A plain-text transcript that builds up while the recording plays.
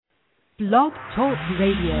Blog Talk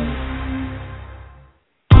Radio.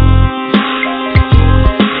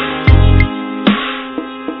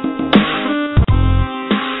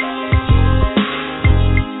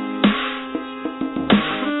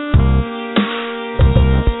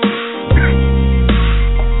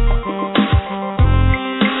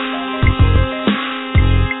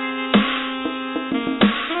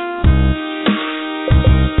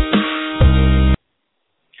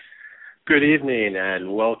 Good evening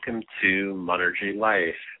and welcome to Monergy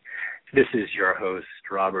Life. This is your host,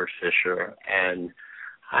 Robert Fisher, and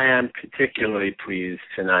I am particularly pleased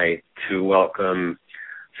tonight to welcome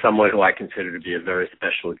someone who I consider to be a very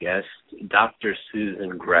special guest, Dr.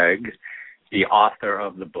 Susan Gregg, the author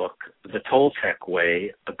of the book, The Toltec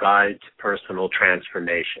Way, A Guide to Personal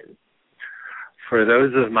Transformation. For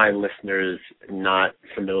those of my listeners not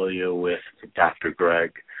familiar with Dr.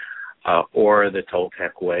 Gregg, or the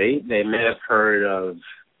Toltec Way, they may have heard of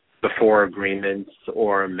The Four Agreements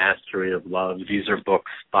or Mastery of Love. These are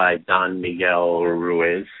books by Don Miguel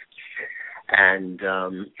Ruiz. And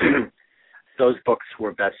those books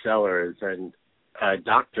were bestsellers. And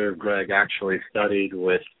Dr. Gregg actually studied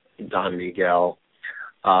with Don Miguel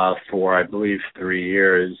for, I believe, 3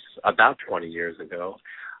 years, about 20 years ago.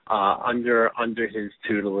 Under his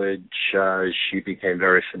tutelage, she became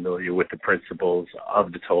very familiar with the principles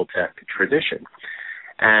of the Toltec tradition.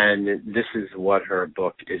 And this is what her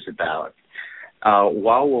book is about.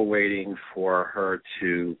 While we're waiting for her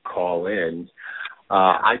to call in,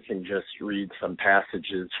 I can just read some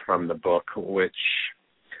passages from the book, which,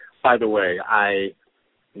 by the way,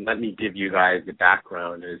 let me give you guys the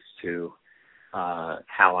background as to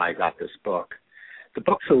how I got this book. The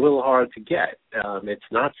book's a little hard to get. It's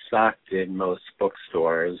not stocked in most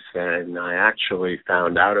bookstores, and I actually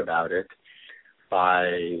found out about it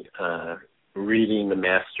by reading The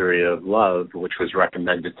Mastery of Love, which was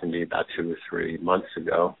recommended to me about 2 or 3 months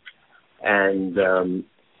ago. And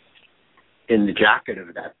in the jacket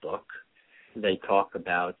of that book, they talk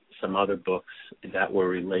about some other books that were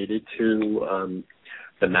related to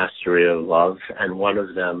The Mastery of Love, and one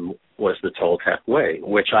of them was the Toltec Way,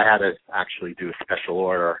 which I had to actually do a special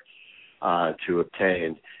order to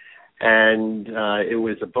obtain. And it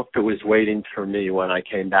was a book that was waiting for me when I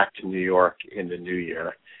came back to New York in the new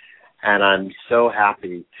year. And I'm so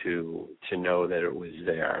happy to know that it was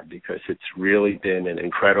there, because it's really been an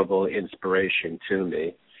incredible inspiration to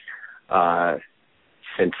me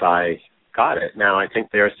since I got it. Now, I think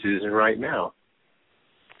there's Susan right now.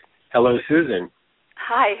 Hello, Susan.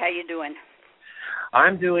 Hi, how you doing?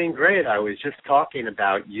 I'm doing great. I was just talking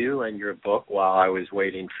about you and your book while I was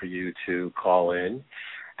waiting for you to call in.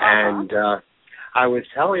 And I was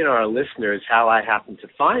telling our listeners how I happened to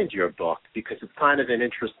find your book, because it's kind of an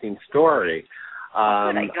interesting story.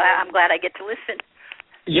 I'm glad I get to listen.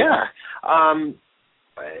 Yeah.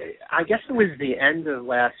 I guess it was the end of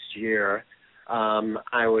last year.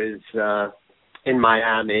 I was in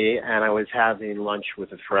Miami, and I was having lunch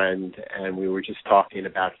with a friend, and we were just talking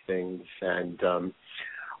about things, and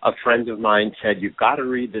a friend of mine said, "You've got to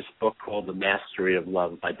read this book called The Mastery of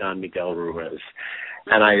Love by Don Miguel Ruiz."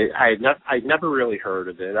 And I'd never really heard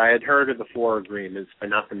of it. I had heard of The Four Agreements, but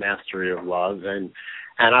not The Mastery of Love, and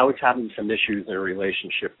I was having some issues in a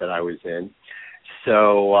relationship that I was in.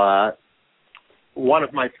 So one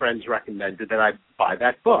of my friends recommended that I buy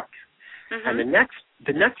that book. Mm-hmm. And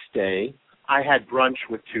the next day, I had brunch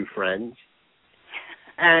with 2 friends,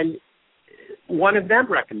 and one of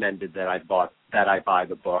them recommended that I buy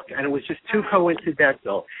the book, and it was just too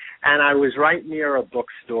coincidental. And I was right near a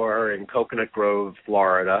bookstore in Coconut Grove,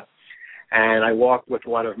 Florida, and I walked with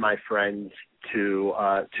one of my friends to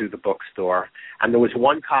the bookstore, and there was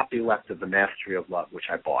one copy left of The Mastery of Love, which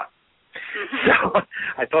I bought. So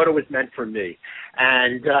I thought it was meant for me,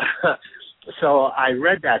 and so I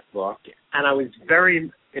read that book, and I was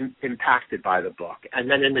very impacted by the book. And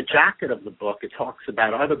then in the jacket of the book, it talks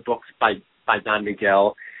about other books by Don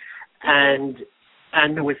Miguel, and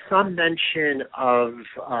there was some mention of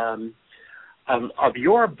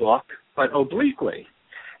your book, but obliquely.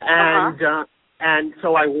 And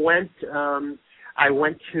so I went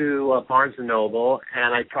to Barnes and Noble,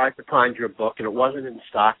 and I tried to find your book, and it wasn't in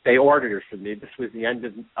stock. They ordered it for me. This was the end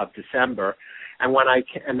of December. And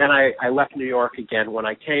then I left New York again. When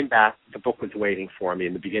I came back, the book was waiting for me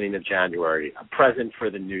in the beginning of January, a present for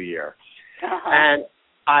the new year. And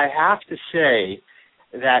I have to say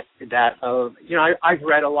that I've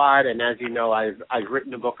read a lot, and as you know, I've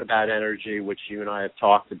written a book about energy, which you and I have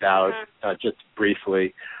talked about just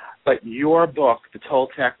briefly. But your book, The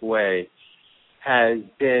Toltec Way, has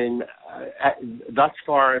been thus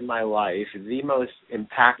far in my life, the most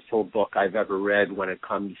impactful book I've ever read when it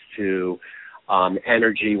comes to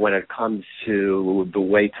energy, when it comes to the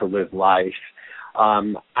way to live life.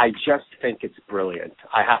 I just think it's brilliant.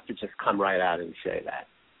 I have to just come right out and say that.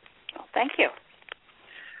 Well, thank you.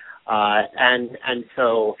 And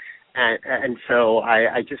so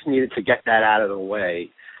I just needed to get that out of the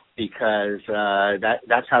way, because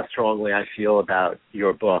that's how strongly I feel about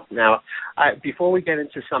your book. Now, before we get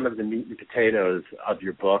into some of the meat and potatoes of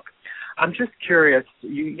your book, I'm just curious.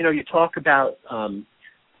 You talk about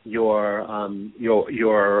your I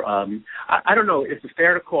don't know, is it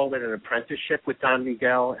fair to call it an apprenticeship with Don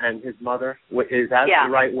Miguel and his mother? Is that the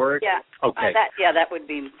right word? Yeah. Okay. That would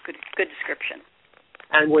be good description.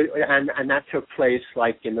 And that took place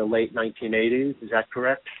like in the late 1980s. Is that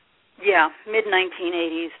correct? Yeah, mid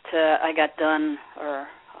 1980s I got done, or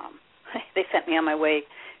they sent me on my way.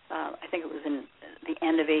 I think it was in the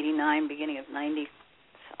end of '89, beginning of '90.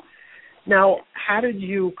 So. Now, how did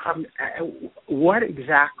you come? What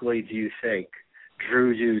exactly do you think drew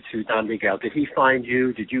you to Don Miguel? Did he find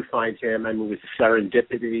you? Did you find him? I mean, was it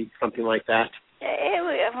serendipity, something like that?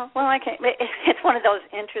 It's one of those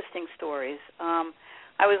interesting stories.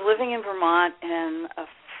 I was living in Vermont, and a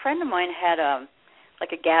friend of mine had a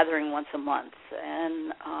gathering once a month,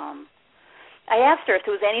 and I asked her if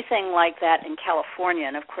there was anything like that in California,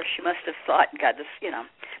 and of course she must have thought, God, this,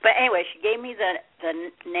 But anyway, she gave me the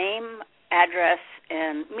name, address,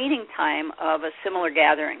 and meeting time of a similar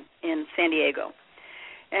gathering in San Diego,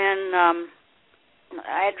 and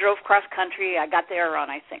I drove cross country. I got there on,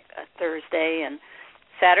 I think, a Thursday, and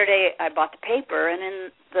Saturday I bought the paper, and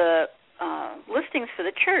in the listings for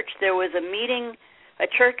the church there was a meeting, a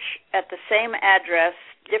church at the same address,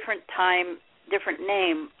 different time, different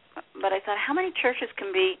name. But I thought, how many churches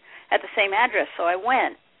can be at the same address? So I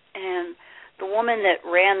went, and the woman that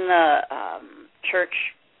ran the church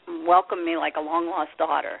welcomed me like a long-lost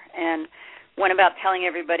daughter, and went about telling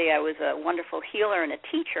everybody I was a wonderful healer and a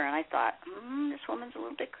teacher. And I thought, this woman's a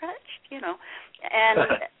little bit crutched, And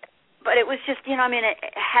but it was just,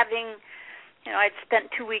 having... I'd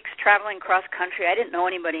spent 2 weeks traveling cross country. I didn't know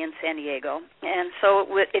anybody in San Diego, and so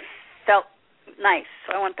it felt nice.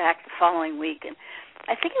 So I went back the following week, and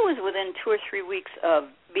I think it was within 2 or 3 weeks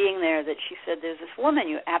of being there that she said, there's this woman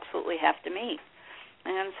you absolutely have to meet.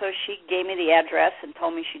 And so she gave me the address and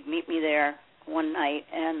told me she'd meet me there one night,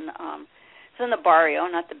 and it's in the barrio,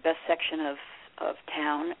 not the best section of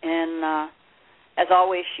town, and as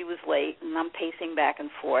always, she was late, and I'm pacing back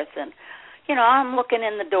and forth, and I'm looking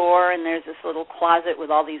in the door, and there's this little closet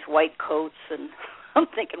with all these white coats, and I'm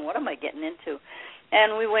thinking, what am I getting into?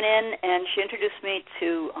 And we went in, and she introduced me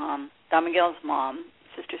to Don Miguel's mom,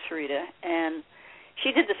 Sister Sarita, and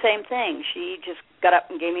she did the same thing. She just got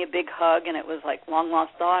up and gave me a big hug, and it was like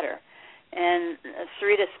long-lost daughter. And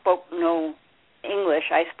Sarita spoke no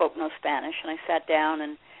English. I spoke no Spanish, and I sat down,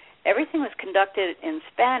 and everything was conducted in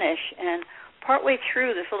Spanish, and partway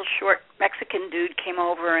through, this little short Mexican dude came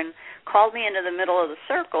over and called me into the middle of the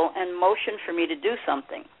circle and motioned for me to do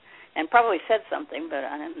something, and probably said something, but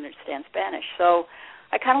I didn't understand Spanish. So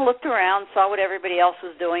I kind of looked around, saw what everybody else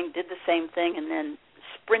was doing, did the same thing, and then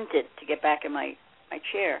sprinted to get back in my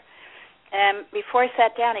chair. And before I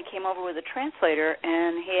sat down, he came over with a translator,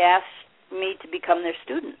 and he asked me to become their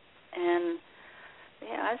student. And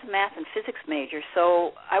I was a math and physics major,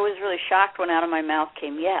 so I was really shocked when out of my mouth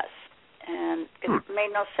came yes. And it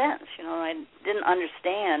made no sense. I didn't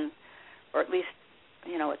understand, or at least,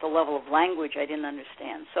 at the level of language I didn't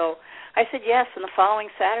understand. So I said yes, and the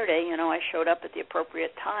following Saturday, I showed up at the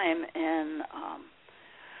appropriate time, and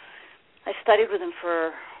I studied with him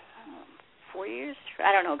for 4 years.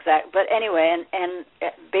 I don't know exactly, but anyway, and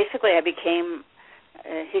basically I became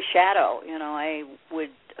his shadow. I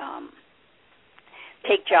would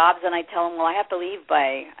take jobs, and I'd tell him, well, I have to leave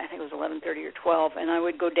by, I think it was 11:30 or 12, and I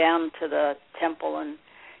would go down to the temple, and,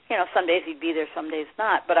 some days he'd be there, some days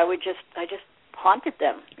not, but I just haunted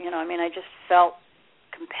them, I just felt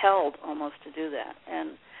compelled almost to do that,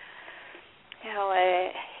 and,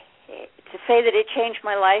 to say that it changed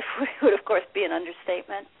my life would, of course, be an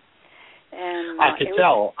understatement, and I could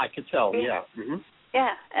tell, yeah. Mm-hmm.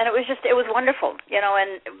 Yeah, and it was wonderful,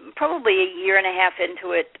 and probably a year and a half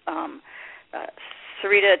into it,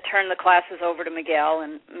 Sarita turned the classes over to Miguel,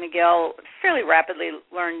 and Miguel fairly rapidly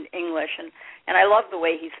learned English, and I loved the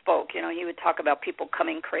way he spoke. He would talk about people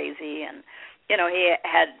coming crazy, and, he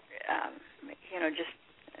had,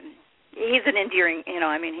 he's an endearing,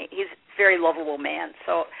 he's a very lovable man.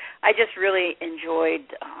 So I just really enjoyed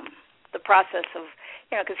the process of,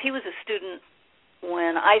 because he was a student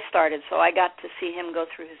when I started, so I got to see him go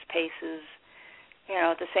through his paces,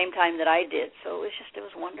 at the same time that I did. So it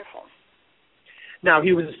was wonderful. Now,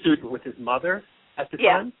 he was a student with his mother at the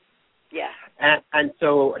time? Yeah. And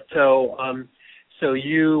so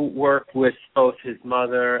you worked with both his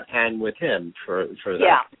mother and with him for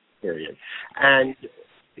that period. And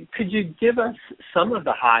could you give us some of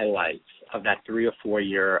the highlights of that 3 or 4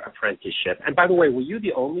 year apprenticeship? And by the way, were you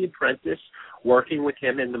the only apprentice working with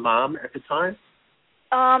him and the mom at the time?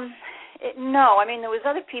 No. I mean, there was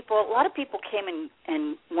other people. A lot of people came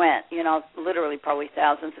and went, literally probably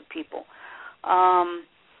thousands of people.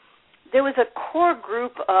 There was a core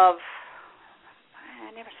group of,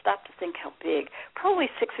 I never stopped to think how big, probably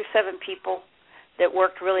 6 or 7 people that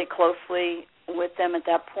worked really closely with them at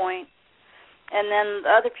that point. And then the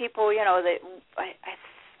other people, I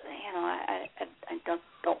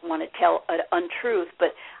don't want to tell an untruth, but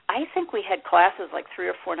I think we had classes like 3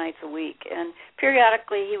 or 4 nights a week. And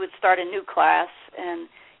periodically he would start a new class, and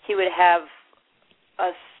he would have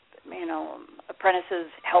us,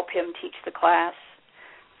 apprentices help him teach the class.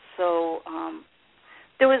 So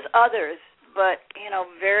there was others, but,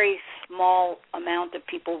 very small amount of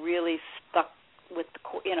people really stuck with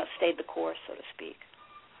stayed the course, so to speak.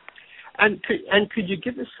 And could you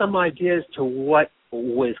give us some ideas to what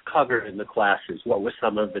was covered in the classes? What were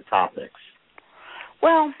some of the topics?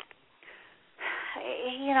 Well,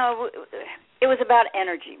 it was about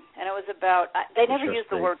energy, and it was about, they never used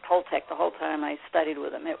the word Toltec the whole time I studied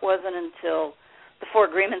with them. It wasn't until the 4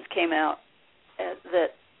 Agreements came out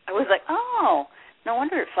that I was like, oh, no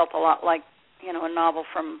wonder it felt a lot like, a novel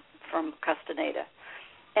from Castaneda.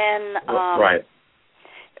 And right.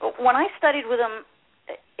 When I studied with him,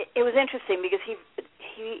 it was interesting because he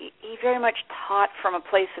very much taught from a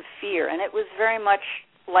place of fear, and it was very much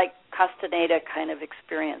like Castaneda kind of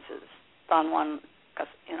experiences, Don Juan,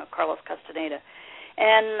 Carlos Castaneda.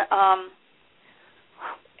 And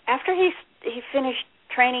after he finished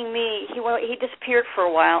training me, he disappeared for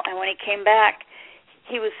a while, and when he came back,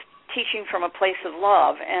 he was teaching from a place of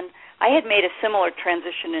love. And I had made a similar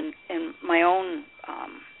transition in my own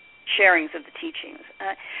sharings of the teachings.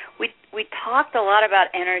 We talked a lot about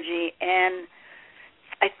energy, and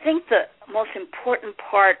I think the most important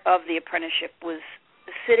part of the apprenticeship was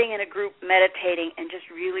sitting in a group, meditating, and just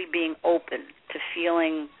really being open to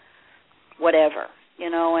feeling whatever,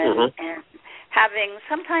 and having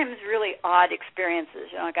sometimes really odd experiences.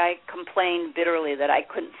 Like I complained bitterly that I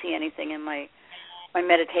couldn't see anything in my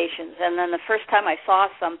meditations, and then the first time I saw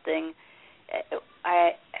something,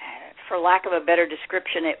 for lack of a better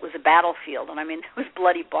description, it was a battlefield, and I mean there was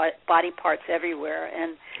bloody body parts everywhere.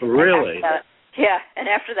 And really, and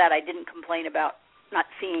after that, I didn't complain about not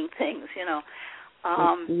seeing things.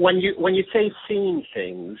 When you say seeing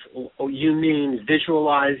things, you mean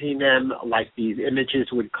visualizing them, like these images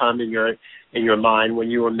would come in your mind when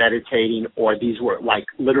you were meditating, or these were like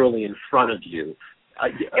literally in front of you?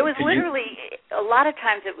 It was literally, a lot of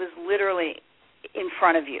times it was literally in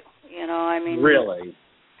front of you, Really?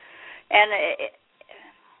 And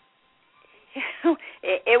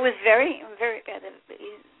it was very, very,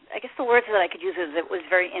 I guess the words that I could use is it was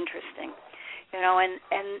very interesting,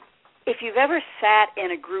 and if you've ever sat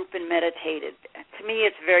in a group and meditated, to me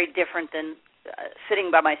it's very different than sitting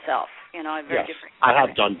by myself, very different. I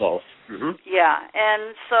have done both. Mm-hmm. Yeah,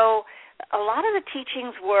 and so a lot of the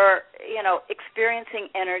teachings were, experiencing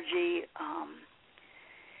energy.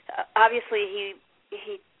 Obviously,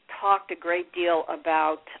 he talked a great deal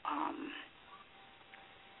about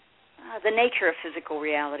the nature of physical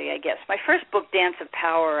reality, I guess. My first book, Dance of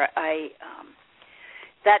Power,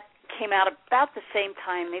 that came out about the same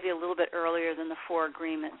time, maybe a little bit earlier than the 4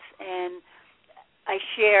 Agreements, and I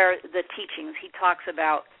share the teachings. He talks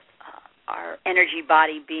about our energy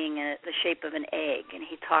body being the shape of an egg, and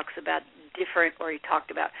he talked about different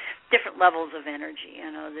levels of energy.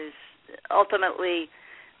 There's ultimately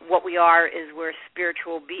what we are is we're a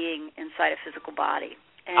spiritual being inside a physical body.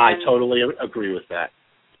 And I totally agree with that.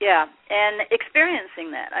 Yeah, and experiencing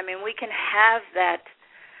that. I mean, we can have that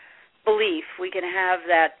belief. We can have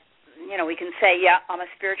that, we can say, yeah, I'm a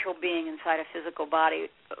spiritual being inside a physical body.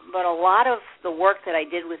 But a lot of the work that I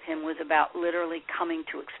did with him was about literally coming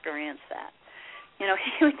to experience that.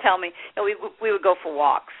 He would tell me, we would go for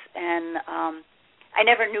walks, and I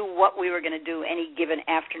never knew what we were going to do any given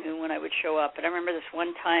afternoon when I would show up. But I remember this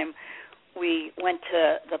one time we went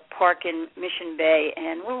to the park in Mission Bay,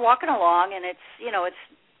 and we're walking along, and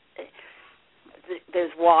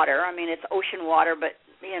there's water. I mean, it's ocean water, but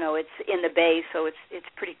it's in the bay, so it's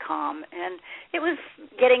pretty calm. And it was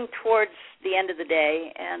getting towards the end of the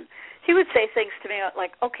day, and he would say things to me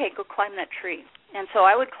like, "Okay, go climb that tree." And so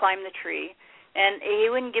I would climb the tree, and he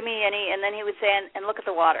wouldn't give me any. And then he would say, "And look at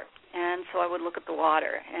the water." and so I would look at the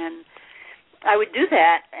water, and I would do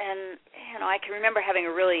that, and, I can remember having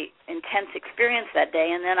a really intense experience that day,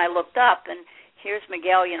 and then I looked up, and here's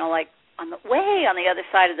Miguel, like way on the other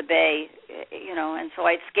side of the bay, and so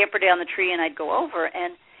I'd scamper down the tree, and I'd go over,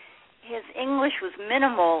 and his English was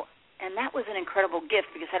minimal, and that was an incredible gift,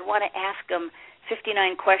 because I'd want to ask him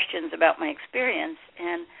 59 questions about my experience,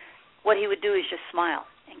 and what he would do is just smile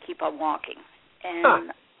and keep on walking. And,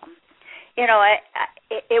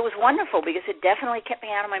 it was wonderful, because it definitely kept me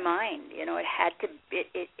out of my mind. It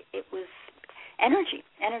was energy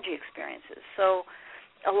experiences. So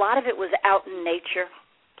a lot of it was out in nature.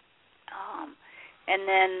 And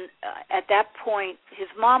then at that point, his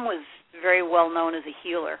mom was very well known as a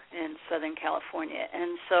healer in Southern California.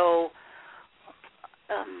 And so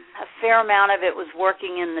a fair amount of it was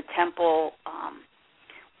working in the temple,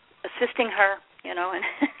 assisting her, and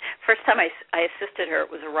first time I assisted her, it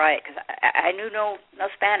was a riot, because I knew no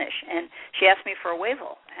Spanish, and she asked me for a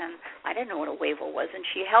huevo, and I didn't know what a huevo was, and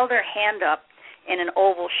she held her hand up in an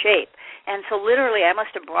oval shape, and so literally I must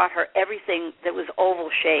have brought her everything that was oval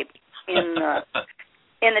shaped in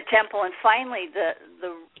the temple, and finally the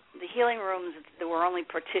healing rooms, there were only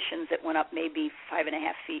partitions that went up maybe 5.5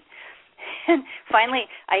 feet, and finally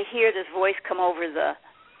I hear this voice come over the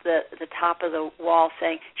top of the wall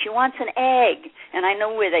saying, "She wants an egg," and I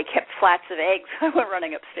know where they kept flats of eggs, so I went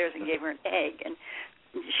running upstairs and gave her an egg, and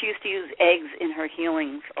she used to use eggs in her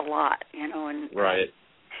healings a lot, and right.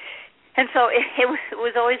 And so it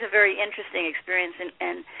was always a very interesting experience,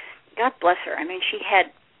 and God bless her. I mean, she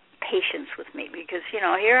had patience with me, because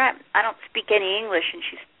here I don't speak any English, and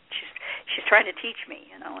she's trying to teach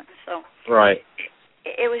me, and so right.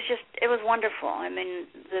 It was wonderful. I mean,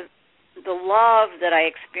 the love that I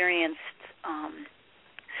experienced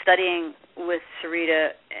studying with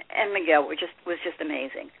Sarita and Miguel was just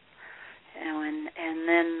amazing, and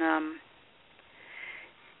then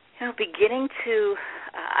beginning to,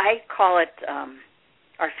 I call it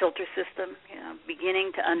our filter system,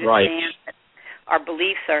 beginning to understand that our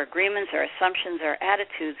beliefs, our agreements, our assumptions, our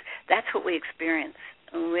attitudes, that's what we experience.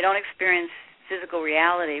 We don't experience physical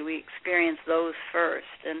reality, we experience those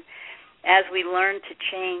first, and as we learn to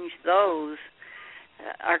change those,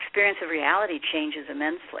 our experience of reality changes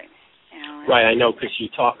immensely. Right, I know, because you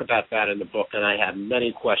talk about that in the book, and I have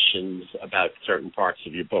many questions about certain parts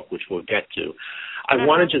of your book, which we'll get to. I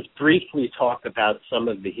want to just briefly talk about some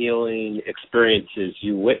of the healing experiences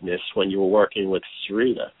you witnessed when you were working with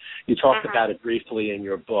Sarita. You talked about it briefly in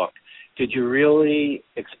your book. Did you really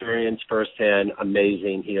experience firsthand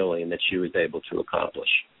amazing healing that she was able to accomplish?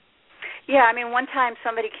 Yeah, I mean, one time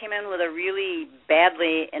somebody came in with a really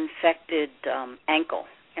badly infected ankle.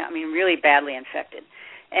 Really badly infected.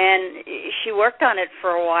 And she worked on it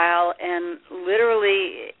for a while, and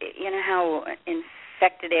literally, how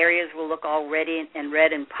infected areas will look all red and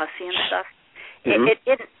pussy and stuff? It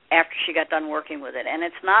didn't after she got done working with it. And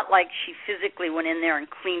it's not like she physically went in there and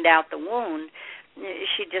cleaned out the wound.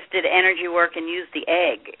 She just did energy work and used the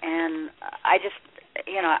egg. And I just,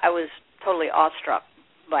 I was totally awestruck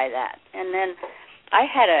by that. And then I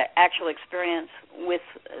had an actual experience with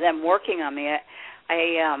them working on me.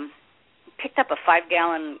 I picked up a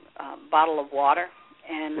 5-gallon bottle of water,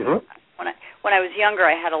 and when I was younger,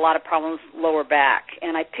 I had a lot of problems lower back,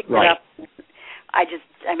 and I picked it up. I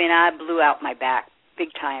blew out my back big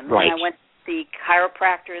time. Right. And I went to see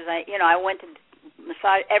chiropractors. I went to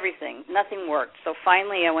massage, everything. Nothing worked. So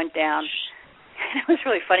finally, I went down. And it was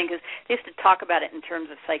really funny because they used to talk about it in terms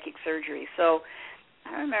of psychic surgery. So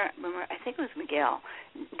I remember, I think it was Miguel,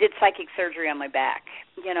 did psychic surgery on my back,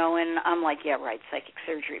 and I'm like, yeah, right, psychic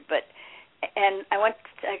surgery. And I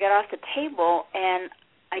got off the table, and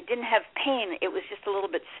I didn't have pain. It was just a little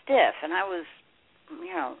bit stiff, and I was,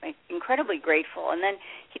 incredibly grateful. And then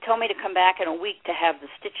he told me to come back in a week to have the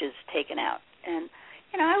stitches taken out. And,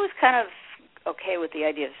 I was kind of okay with the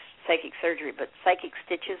idea of psychic surgery, but psychic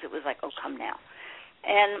stitches, it was like, oh, come now.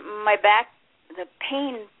 And my back, the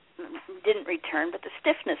pain didn't return, but the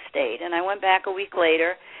stiffness stayed. And I went back a week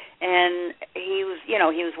later, and he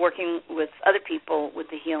was working with other people with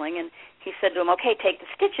the healing, and he said to him, okay, take the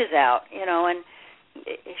stitches out, and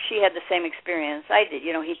she had the same experience I did.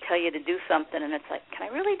 He'd tell you to do something, and it's like, can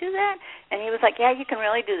I really do that? And he was like, yeah, you can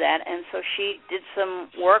really do that. And so she did some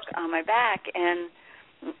work on my back and,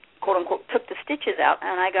 quote, unquote, took the stitches out,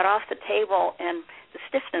 and I got off the table, and the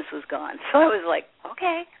stiffness was gone. So I was like,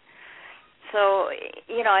 okay. So,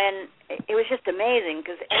 and it was just amazing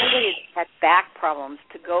because anybody who had back problems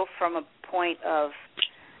to go from a point of,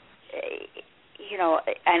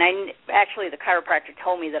 and actually the chiropractor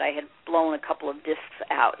told me that I had blown a couple of discs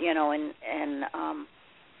out, and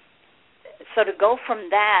So to go from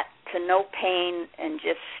that to no pain and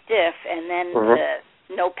just stiff, and then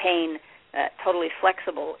to no pain, totally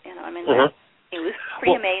flexible, you know, I mean, it was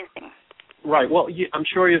pretty amazing. Right. Well, I'm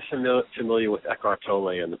sure you're familiar with Eckhart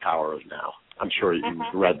Tolle and The Power of Now. I'm sure you've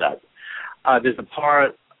read that. There's a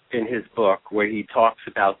part in his book where he talks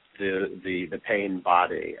about the pain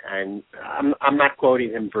body, and I'm not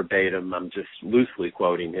quoting him verbatim. I'm just loosely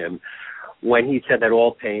quoting him when he said that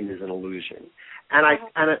all pain is an illusion.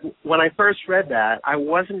 And when I first read that, I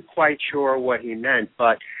wasn't quite sure what he meant,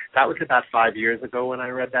 but that was about 5 years ago when I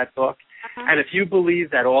read that book. And if you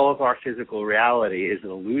believe that all of our physical reality is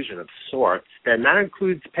an illusion of sorts, then that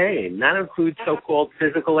includes pain. That includes so-called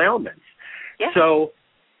physical ailments. Yeah. So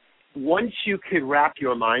once you can wrap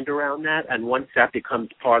your mind around that, and once that becomes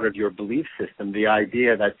part of your belief system, the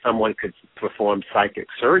idea that someone could perform psychic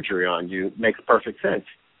surgery on you makes perfect sense.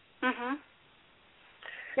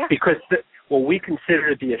 Yeah. Because what we consider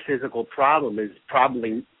to be a physical problem is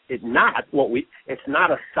probably it's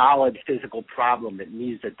not a solid physical problem that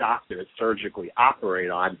needs a doctor to surgically operate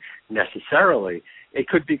on necessarily. It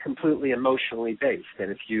could be completely emotionally based,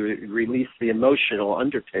 and if you release the emotional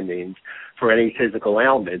underpinnings for any physical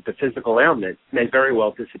ailment, the physical ailment may very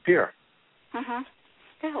well disappear. Yeah,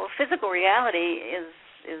 well, physical reality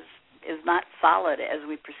is not solid as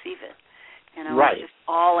we perceive it. You know, right. It's just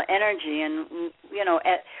all energy, and you know,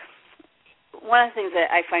 one of the things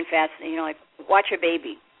that I find fascinating, you know, like watch a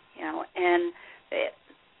baby, you know, and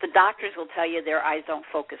the doctors will tell you their eyes don't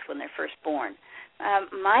focus when they're first born.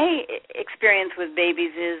 My experience with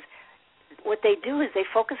babies is what they do is they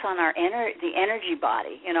focus on the energy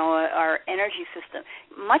body, you know, our energy system,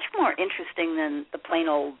 much more interesting than the plain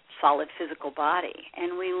old solid physical body.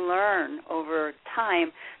 And we learn over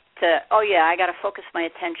time to, I got to focus my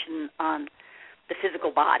attention on the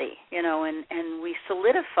physical body, you know, and we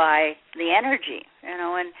solidify the energy, you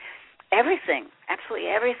know, and everything, absolutely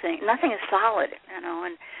everything. Nothing is solid, you know,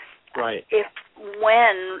 and right.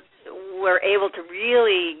 When we're able to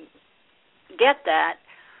really get that,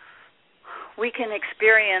 we can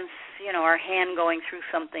experience, you know, our hand going through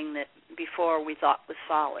something that before we thought was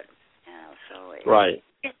solid, you know, so right.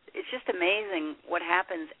 It's just amazing what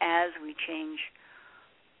happens as we change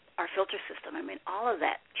our filter system. I mean, all of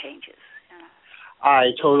that changes, you know.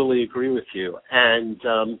 I totally agree with you, and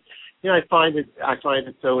you know, I find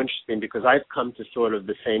it so interesting because I've come to sort of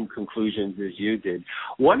the same conclusions as you did.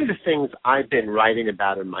 One of the things I've been writing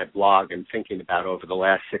about in my blog and thinking about over the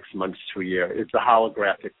last 6 months to a year is the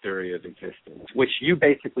holographic theory of existence, which you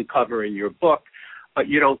basically cover in your book, but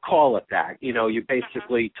you don't call it that. You know, you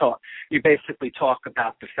basically talk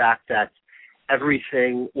about the fact that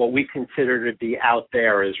everything, what we consider to be out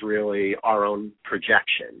there, is really our own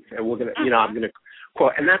projections, and we're gonna, you know, I'm gonna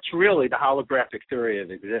quote, and that's really the holographic theory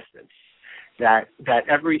of existence, that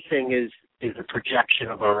everything is a projection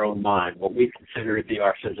of our own mind, what we consider to be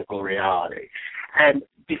our physical reality. And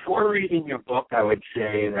before reading your book, I would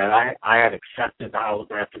say that I had accepted the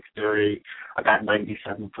holographic theory about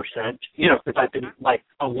 97%, you know, because I've been, like,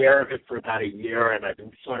 aware of it for about a year, and I've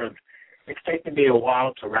been sort of, it's taken me a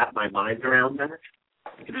while to wrap my mind around that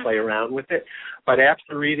and play around with it. But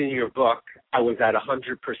after reading your book, I was at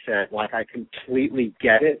 100%. Like, I completely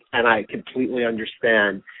get it, and I completely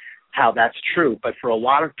understand how that's true. But for a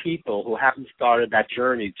lot of people who haven't started that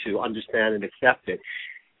journey to understand and accept it,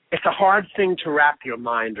 it's a hard thing to wrap your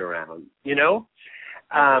mind around, you know?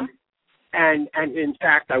 And in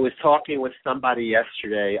fact, I was talking with somebody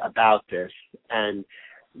yesterday about this, and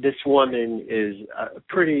this woman is a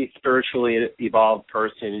pretty spiritually evolved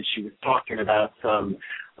person, and she was talking about some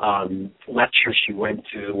lecture she went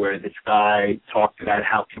to where this guy talked about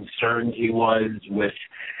how concerned he was with,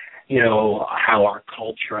 you know, how our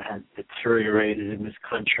culture has deteriorated in this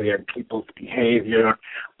country and people's behavior,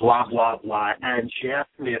 blah, blah, blah. And she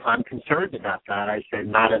asked me if I'm concerned about that. I said,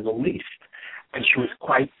 not in the least. And she was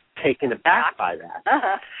quite taken aback by that.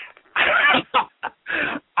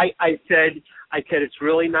 I said it's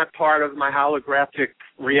really not part of my holographic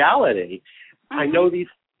reality. I know these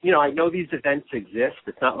events exist.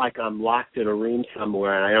 It's not like I'm locked in a room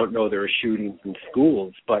somewhere and I don't know there are shootings in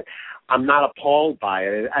schools, but I'm not appalled by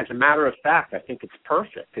it. As a matter of fact, I think it's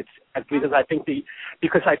perfect. It's because I think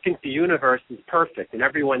the universe is perfect and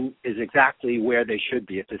everyone is exactly where they should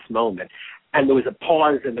be at this moment. And there was a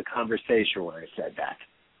pause in the conversation when I said that.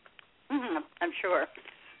 I'm sure.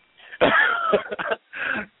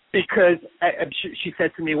 Because she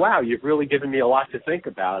said to me, wow, you've really given me a lot to think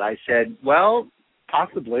about. I said, well,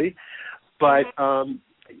 possibly, but,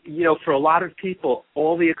 you know, for a lot of people,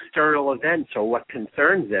 all the external events are what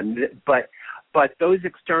concerns them, but those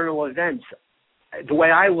external events the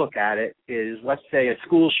way I look at it is, let's say a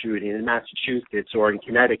school shooting in Massachusetts or in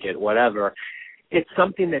Connecticut, whatever. It's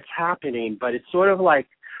something that's happening, but it's sort of like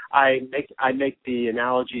I make the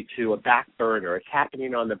analogy to a back burner. It's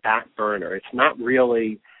happening on the back burner. It's not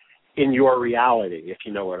really in your reality, if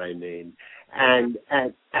you know what I mean. And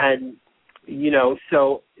you know,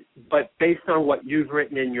 so, but based on what you've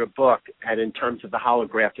written in your book and in terms of the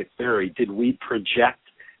holographic theory, did we project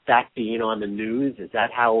that being on the news? Is that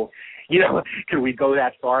how, you know, can we go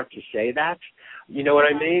that far to say that? You know what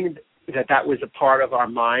I mean? That was a part of our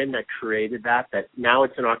mind that created that now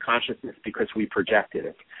it's in our consciousness because we projected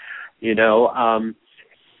it. You know,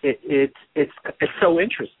 it's so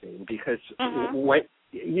interesting because when,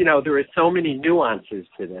 you know, there are so many nuances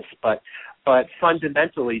to this, but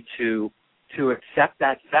fundamentally to accept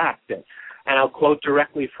that fact that, and I'll quote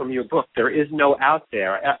directly from your book, there is no out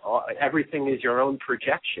there. Everything is your own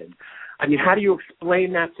projection. I mean, how do you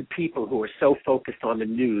explain that to people who are so focused on the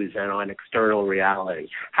news and on external reality?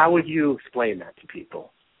 How would you explain that to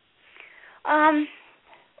people?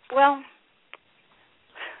 Well,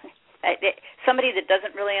 somebody that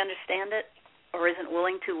doesn't really understand it or isn't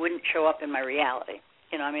willing to wouldn't show up in my reality.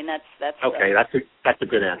 You know, I mean, that's okay. That's a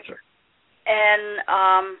good answer.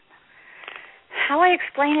 And how I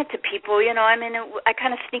explain it to people, you know, I mean, I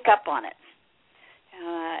kind of sneak up on it.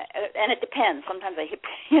 And it depends. Sometimes I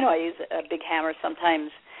use a big hammer. Sometimes,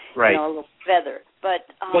 right. You know, a little feather. But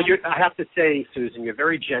well, I have to say, Susan, you're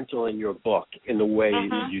very gentle in your book in the way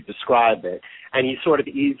you describe it, and you sort of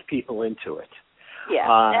ease people into it. Yeah,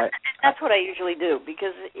 and that's what I usually do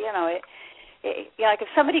because, you know, like if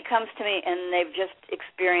somebody comes to me and they've just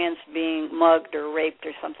experienced being mugged or raped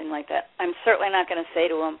or something like that, I'm certainly not going to say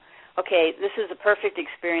to them, okay, this is a perfect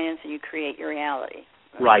experience and you create your reality.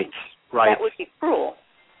 Right. That would be cruel.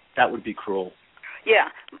 That would be cruel.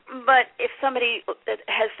 Yeah, but if somebody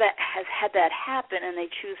has had that happen and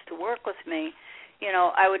they choose to work with me, you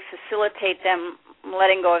know, I would facilitate them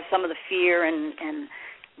letting go of some of the fear and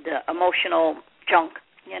the emotional junk,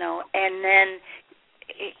 you know, and then,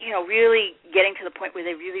 you know, really getting to the point where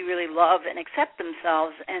they really, really love and accept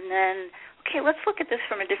themselves, and then, okay, let's look at this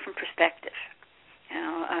from a different perspective. You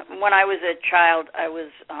know, when I was a child, I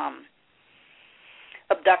was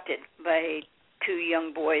abducted by 2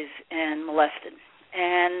 young boys and molested.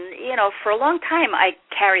 And, you know, for a long time I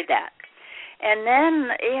carried that. And then,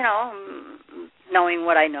 you know, knowing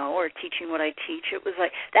what I know or teaching what I teach, it was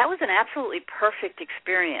like that was an absolutely perfect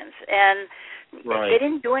experience. And they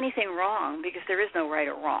didn't do anything wrong because there is no right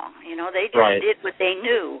or wrong. You know, they just did what they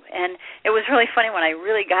knew. And it was really funny when I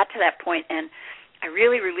really got to that point and I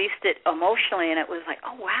really released it emotionally, and it was like,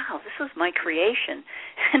 oh, wow, this was my creation.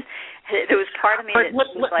 And there was part of me that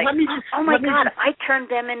was like, oh, my God, I turned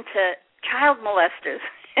them into child molesters.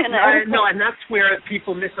 No, and that's where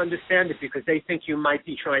people misunderstand it because they think you might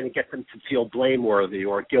be trying to get them to feel blameworthy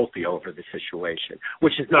or guilty over the situation,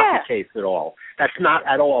 which is not the case at all. That's not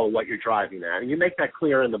at all what you're driving at, and you make that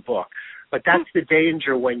clear in the book. But that's the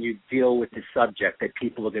danger when you deal with the subject, that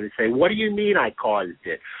people are going to say, what do you mean I caused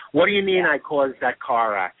it? What do you mean I caused that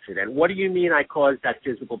car accident? What do you mean I caused that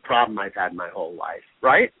physical problem I've had my whole life,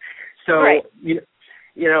 right? So, you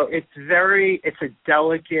know, it's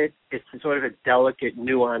sort of a delicate,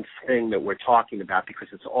 nuanced thing that we're talking about because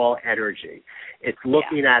it's all energy. It's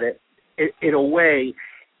looking at it in a way.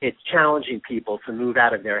 It's challenging people to move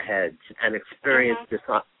out of their heads and experience this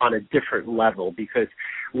on a different level because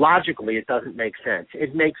logically it doesn't make sense.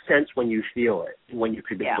 It makes sense when you feel it, when you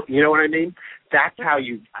could, you know what I mean? That's how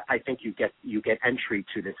I think you get entry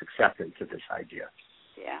to this acceptance of this idea.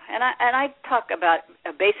 Yeah, and I talk about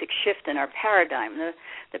a basic shift in our paradigm.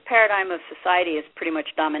 The paradigm of society is pretty much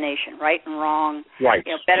domination, right and wrong, right?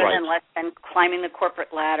 You know, better than less than, climbing the corporate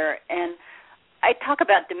ladder, and I talk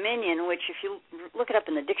about dominion, which if you look it up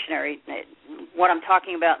in the dictionary, what I'm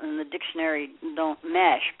talking about in the dictionary don't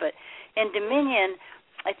mesh. But in dominion,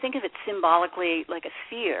 I think of it symbolically like a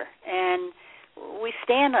sphere. And we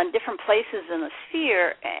stand on different places in the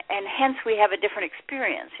sphere, and hence we have a different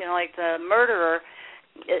experience. You know, like the murderer,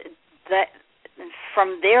 that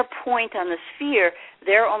from their point on the sphere,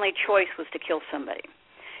 their only choice was to kill somebody.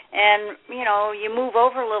 And, you know, you move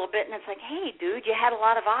over a little bit, and it's like, hey, dude, you had a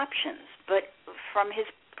lot of options. But from his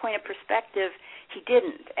point of perspective, he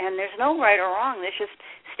didn't. And there's no right or wrong. There's just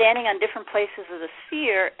standing on different places of the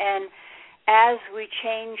sphere. And as we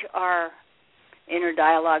change our inner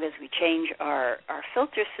dialogue, as we change our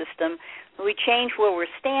filter system, we change where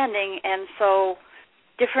we're standing, and so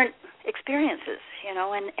different experiences, you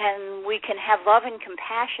know, and we can have love and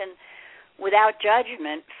compassion without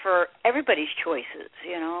judgment for everybody's choices.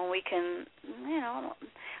 You know, we can, you know,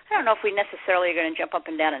 I don't know if we necessarily are going to jump up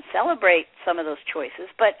and down and celebrate some of those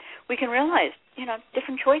choices, but we can realize,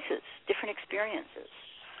 different choices, different experiences.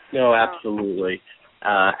 No, absolutely.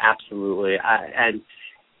 Absolutely.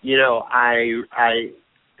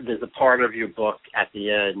 There's a part of your book at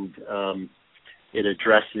the end, it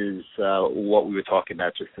addresses what we were talking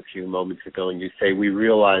about just a few moments ago, and you say, we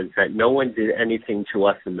realize that no one did anything to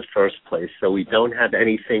us in the first place, so we don't have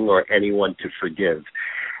anything or anyone to forgive.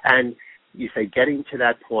 And you say getting to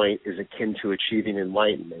that point is akin to achieving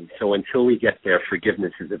enlightenment. So until we get there,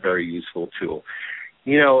 forgiveness is a very useful tool.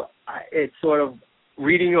 It's sort of,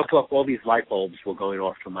 reading your book, all these light bulbs were going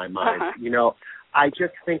off in my mind. I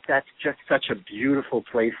just think that's just such a beautiful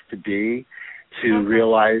place to be, to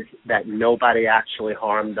realize that nobody actually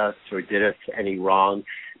harmed us or did us any wrong.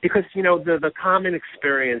 Because, the common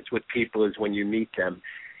experience with people is when you meet them,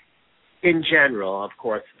 in general, of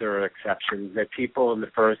course, there are exceptions, that people in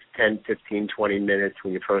the first 10, 15, 20 minutes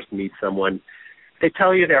when you first meet someone, they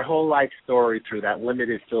tell you their whole life story through that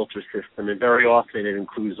limited filter system, and very often it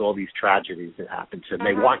includes all these tragedies that happen to them.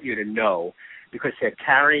 They want you to know because they're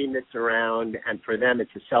carrying this around, and for them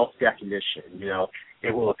it's a self-definition.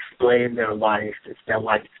 It will explain their life. It's their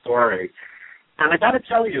life story. And I got to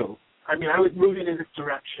tell you, I was moving in this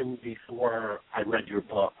direction before I read your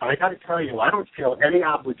book, but I got to tell you, I don't feel any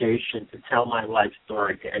obligation to tell my life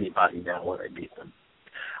story to anybody now when I meet them.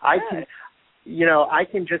 I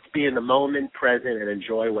can just be in the moment, present, and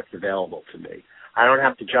enjoy what's available to me. I don't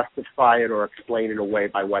have to justify it or explain it away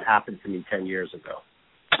by what happened to me 10 years ago.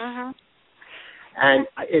 And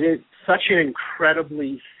it is such an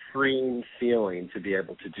incredibly freeing feeling to be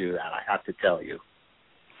able to do that, I have to tell you.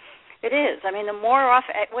 It is. The more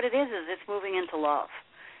often, what it is it's moving into love.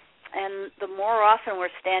 And the more often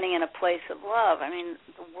we're standing in a place of love,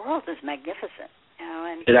 the world is magnificent.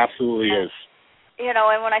 It absolutely is. And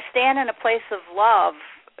when I stand in a place of love,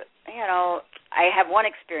 I have one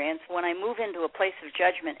experience. When I move into a place of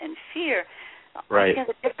judgment and fear, I have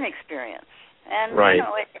a different experience. And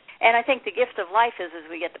and I think the gift of life is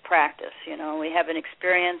we get to practice. We have an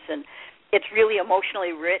experience, and it's really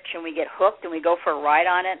emotionally rich, and we get hooked, and we go for a ride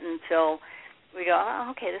on it until we go,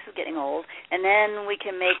 oh, okay, this is getting old, and then we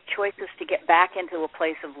can make choices to get back into a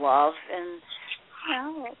place of love. And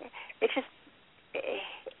it's just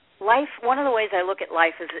life. One of the ways I look at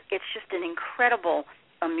life is it's just an incredible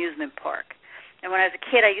amusement park. And when I was a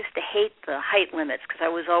kid, I used to hate the height limits because I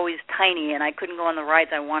was always tiny and I couldn't go on the rides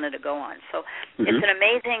I wanted to go on. So it's an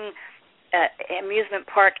amazing amusement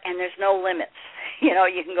park, and there's no limits. You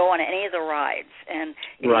can go on any of the rides. And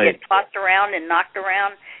if you get tossed around and knocked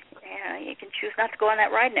around, you can choose not to go on that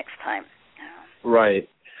ride next time. Right.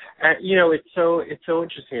 It's so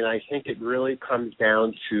interesting. I think it really comes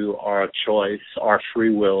down to our choice, our free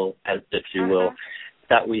will, if you will,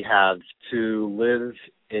 that we have to live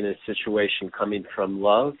in a situation coming from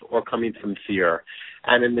love or coming from fear.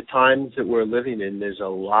 And in the times that we're living in, there's a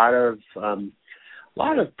lot of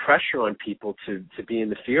pressure on people to be in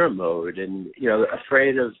the fear mode and,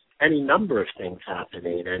 afraid of any number of things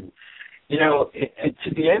happening. And,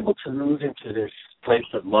 to be able to move into this place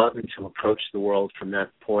of love and to approach the world from that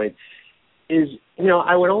point is,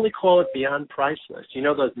 I would only call it beyond priceless.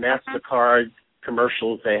 Those MasterCard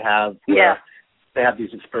commercials they have where they have these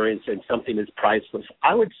experiences and something is priceless.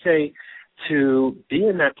 I would say to be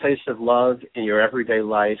in that place of love in your everyday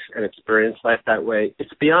life and experience life that way,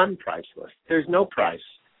 it's beyond priceless. There's no price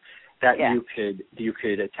that you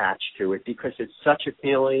could attach to it because it's such a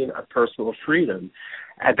feeling of personal freedom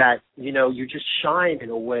that, you just shine in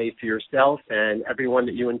a way for yourself and everyone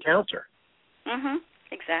that you encounter.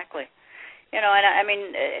 Exactly.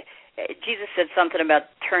 Jesus said something about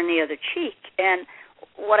turn the other cheek, and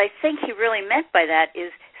what I think he really meant by that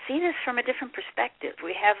is see this from a different perspective.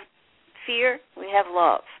 We have fear, we have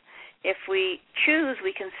love. If we choose,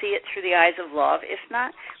 we can see it through the eyes of love. If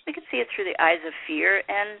not, we can see it through the eyes of fear.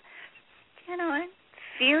 And,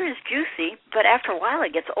 fear is juicy, but after a while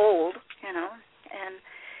it gets old, And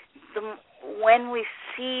when we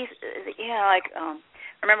see, I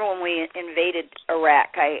remember when we invaded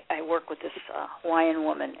Iraq, I worked with this Hawaiian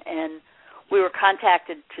woman, and we were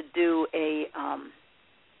contacted to do a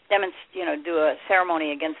do a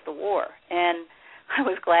ceremony against the war. And I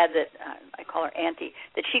was glad that, I call her Auntie,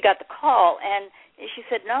 that she got the call, and she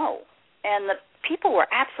said no. And the people were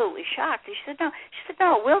absolutely shocked. She said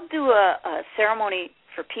no, we'll do a ceremony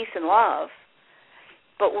for peace and love,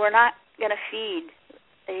 but we're not going to feed,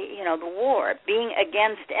 the war. Being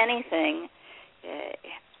against anything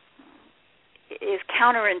is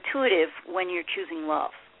counterintuitive when you're choosing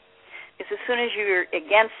love. Because as soon as you're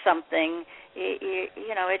against something,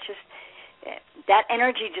 it's just that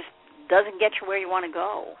energy just doesn't get you where you want to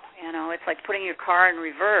go. It's like putting your car in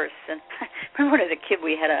reverse. And I remember when I was a kid,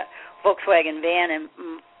 we had a Volkswagen van, and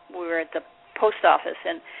we were at the post office,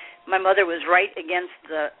 and my mother was right against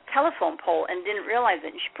the telephone pole and didn't realize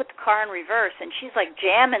it, and she put the car in reverse, and she's like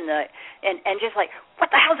jamming and just like,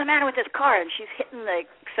 what the hell's the matter with this car? And she's hitting the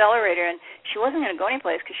accelerator, and she wasn't going to go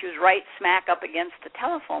anyplace because she was right smack up against the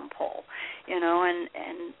telephone pole, and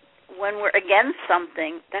when we're against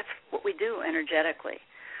something, that's what we do energetically.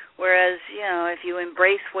 Whereas, if you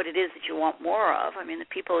embrace what it is that you want more of, I mean, the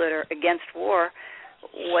people that are against war,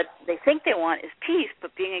 what they think they want is peace, but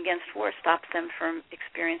being against war stops them from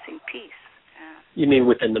experiencing peace. You mean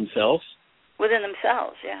within themselves? Within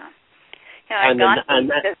themselves, yeah. And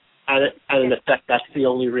in effect, that's the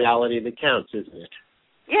only reality that counts, isn't it?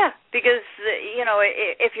 Yeah, because,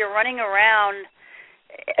 if you're running around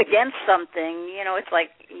against something, it's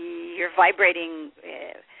like you're vibrating,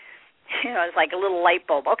 it's like a little light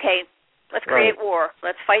bulb. Okay, let's create war.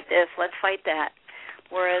 Let's fight this. Let's fight that.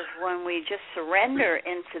 Whereas when we just surrender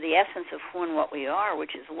into the essence of who and what we are,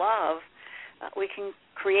 which is love, we can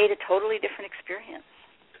create a totally different experience.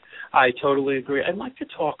 I totally agree. I'd like to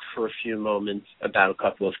talk for a few moments about a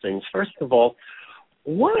couple of things. First of all,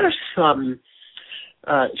 what are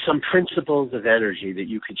some principles of energy that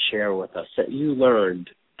you could share with us that you learned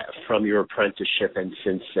from your apprenticeship and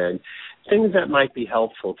since then, things that might be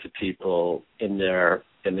helpful to people in their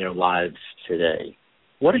lives today?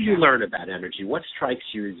 What did you learn about energy? What strikes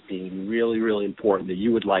you as being really, really important that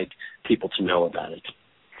you would like people to know about it?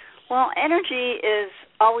 Well, energy is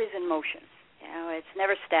always in motion. It's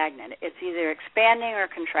never stagnant. It's either expanding or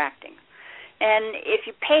contracting. And if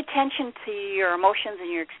you pay attention to your emotions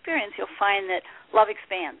and your experience, you'll find that love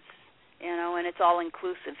expands, and it's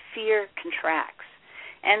all-inclusive. Fear contracts.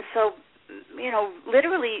 And so,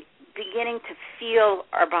 literally beginning to feel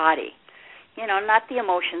our body, not the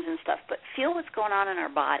emotions and stuff, but feel what's going on in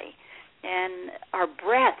our body. And our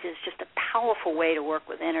breath is just a powerful way to work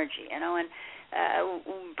with energy, and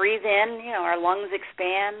breathe in, our lungs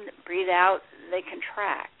expand, breathe out, they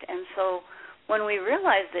contract. And so when we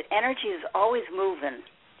realize that energy is always moving,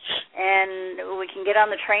 and we can get on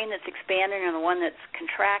the train that's expanding or the one that's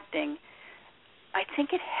contracting, I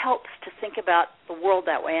think it helps to think about the world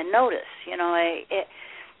that way and notice.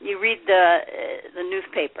 You read the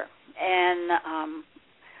newspaper, and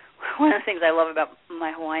one of the things I love about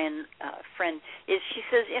my Hawaiian friend is she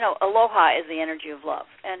says, aloha is the energy of love.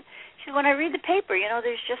 And she said, when I read the paper,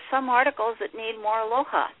 there's just some articles that need more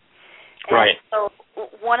aloha. And right. So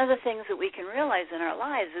one of the things that we can realize in our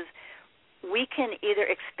lives is we can either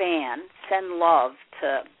expand, send love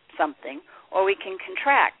to something, or we can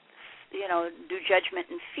contract, do judgment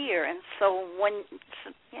and fear. And so when,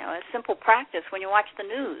 a simple practice, when you watch the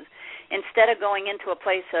news, instead of going into a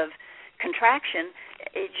place of contraction,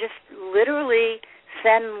 it just literally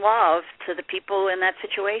send love to the people in that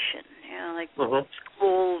situation, like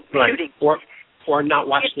school shooting. Or not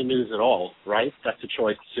watch the news at all, right? That's a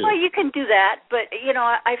choice, too. Well, you can do that, but,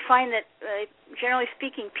 I find that, generally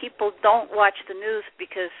speaking, people don't watch the news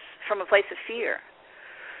because from a place of fear.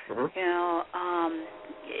 Because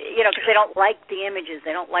they don't like the images.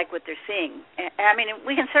 They don't like what they're seeing. I mean,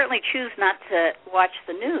 we can certainly choose not to watch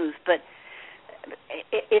the news, but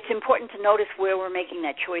it's important to notice where we're making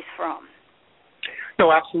that choice from.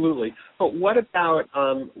 No, absolutely. But what about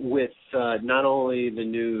with not only the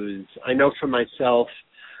news? I know for myself,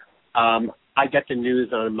 I get the news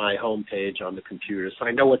on my homepage on the computer, so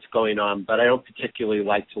I know what's going on, but I don't particularly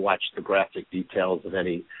like to watch the graphic details of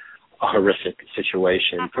any horrific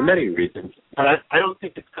situation for many reasons. But I don't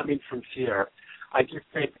think it's coming from fear. I just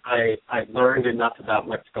think I've learned enough about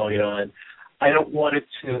what's going on. I don't want it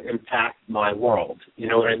to impact my world, you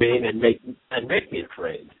know what I mean, and make me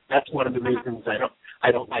afraid. That's one of the reasons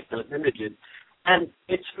I don't like those images. And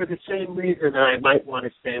it's for the same reason that I might want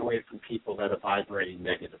to stay away from people that are vibrating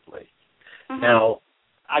negatively. Now,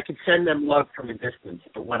 I could send them love from a distance,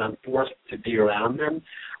 but when I'm forced to be around them,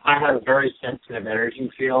 I have a very sensitive energy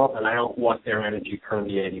field, and I don't want their energy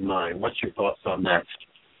permeating mine. What's your thoughts on that?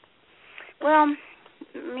 Well,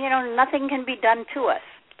 nothing can be done to us.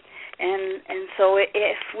 And so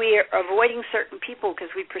if we are avoiding certain people because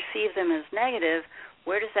we perceive them as negative,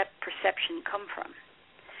 where does that perception come from?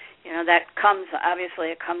 That comes, obviously,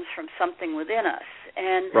 it comes from something within us.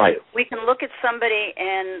 And we can look at somebody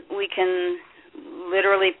and we can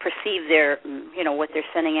literally perceive their, what they're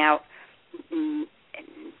sending out in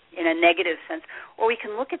a negative sense. Or we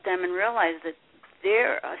can look at them and realize that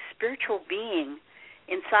they're a spiritual being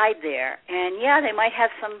inside there. And, they might have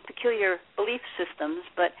some peculiar belief systems,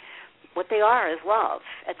 but what they are is love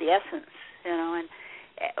at the essence,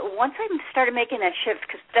 once I started making that shift,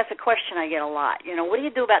 because that's a question I get a lot, what do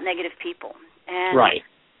you do about negative people? And right.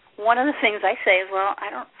 One of the things I say is, well, I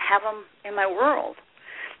don't have them in my world,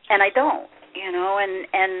 and I don't,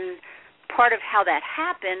 and part of how that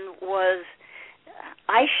happened was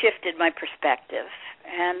I shifted my perspective.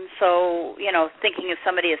 And so, thinking of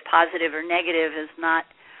somebody as positive or negative is not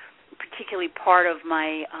particularly part of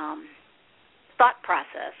my thought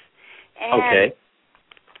process. And, okay.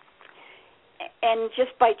 And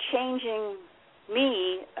just by changing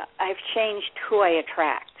me, I've changed who I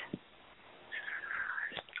attract.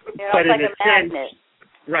 But it's like a magnet.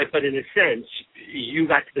 Right, but in a sense, you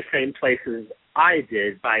got to the same places I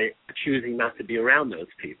did by choosing not to be around those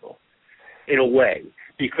people, in a way.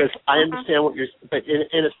 Because I understand what you're, but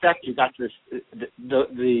in effect, you got to this,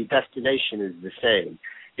 the destination is the same.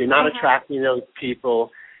 You're not attracting those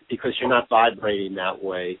people because you're not vibrating that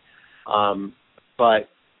way. But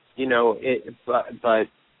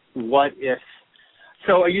what if?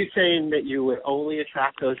 So, are you saying that you would only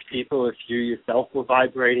attract those people if you yourself were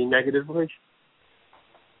vibrating negatively?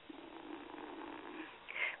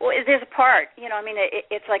 Well, there's a part.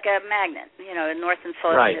 It's like a magnet. North and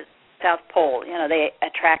South. Right. South Pole, they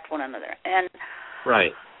attract one another. And right.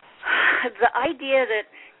 The idea that,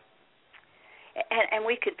 and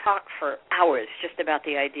we could talk for hours just about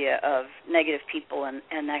the idea of negative people and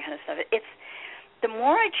that kind of stuff. It's the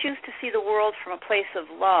more I choose to see the world from a place of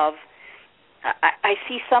love, I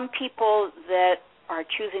see some people that are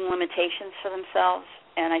choosing limitations for themselves,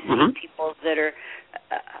 and I see people that are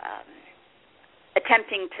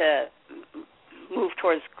attempting to move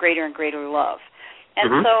towards greater and greater love.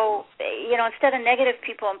 And so, instead of negative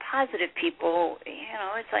people and positive people,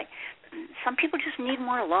 it's like some people just need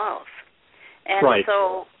more love. And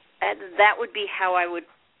so that would be how I would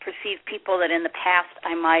perceive people that in the past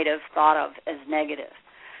I might have thought of as negative.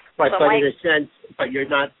 Right, so but in a sense, but you're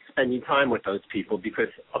not spending time with those people because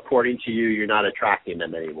according to you, you're not attracting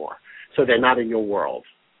them anymore. So they're not in your world.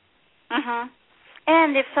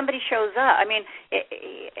 And if somebody shows up,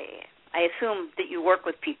 I assume that you work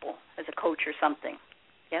with people as a coach or something.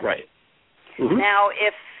 Yes? Right. Now,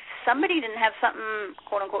 if somebody didn't have something,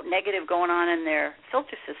 quote-unquote, negative going on in their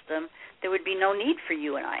filter system, there would be no need for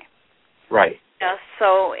you and I. Right.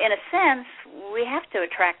 So, in a sense, we have to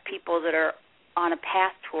attract people that are on a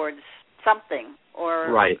path towards something.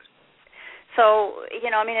 Right. So,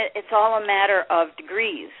 it's all a matter of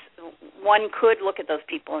degrees. One could look at those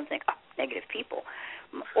people and think, oh, negative people.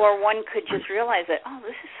 Or one could just realize that, oh,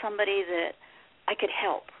 this is somebody that I could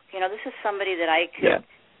help. This is somebody that I could,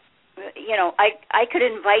 I could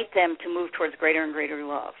invite them to move towards greater and greater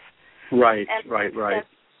love. Right, and, right.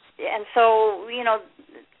 And so,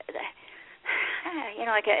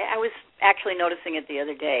 I was actually noticing it the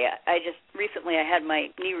other day. Recently I had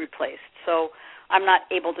my knee replaced, so I'm not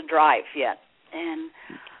able to drive yet. And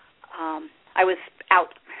I was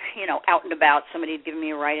out and about. Somebody had given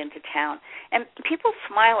me a ride into town. And people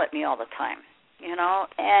smile at me all the time,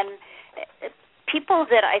 and people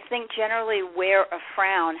that I think generally wear a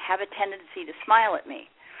frown have a tendency to smile at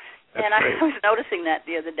me. That's and great. I was noticing that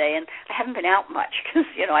the other day, and I haven't been out much because,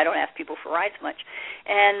 I don't ask people for rides much.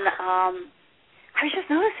 And I was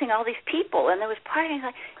just noticing all these people, and there was part of me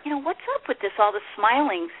like, what's up with all this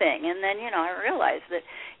smiling thing? And then, I realized that,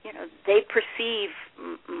 they perceive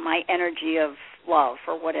my energy of love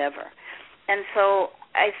or whatever. And so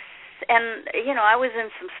I was in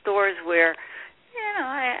some stores where,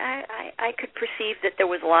 I could perceive that there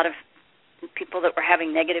was a lot of people that were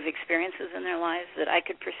having negative experiences in their lives that I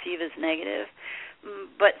could perceive as negative.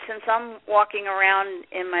 But since I'm walking around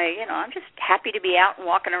in my, I'm just happy to be out and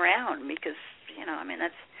walking around because,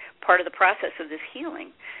 that's part of the process of this healing.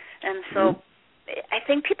 And so I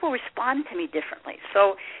think people respond to me differently.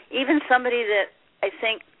 So even somebody that I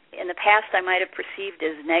think in the past I might have perceived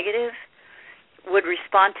as negative would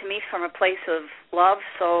respond to me from a place of love,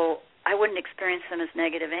 so I wouldn't experience them as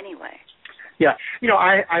negative anyway. Yeah.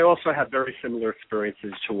 I also have very similar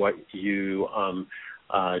experiences to what you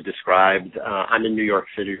described. I'm in New York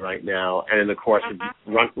City right now, and in the course of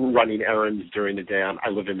running errands during the day, I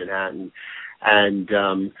live in Manhattan, and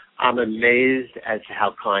I'm amazed as to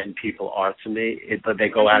how kind people are to me. They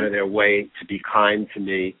go out of their way to be kind to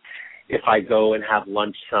me. If I go and have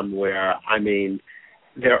lunch somewhere,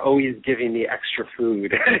 they're always giving me extra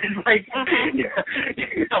food. It's like,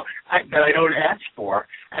 that I don't ask for.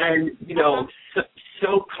 And,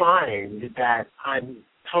 so kind that I'm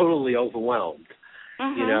totally overwhelmed,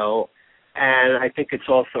 And I think it's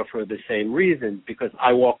also for the same reason, because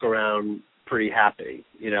I walk around pretty happy.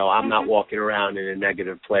 I'm not walking around in a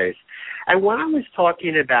negative place. And when I was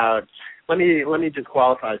talking about let me just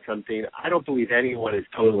qualify something. I don't believe anyone is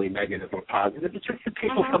totally negative or positive. It's just that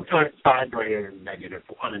people sometimes vibrate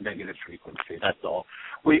on a negative frequency. That's all.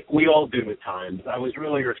 We all do at times. I was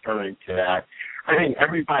really referring to that. I think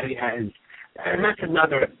everybody has, and that's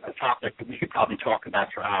another topic that we could probably talk about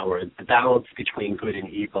for hours, the balance between good and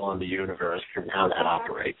evil in the universe and how that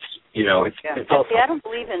operates. You know, it's also. See, I don't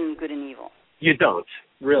believe in good and evil. You don't,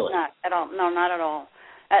 really? Not at all. No, not at all.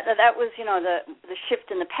 That was, the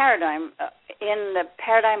shift in the paradigm. In the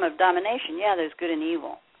paradigm of domination, yeah, there's good and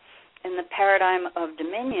evil. In the paradigm of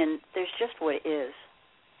dominion, there's just what it is.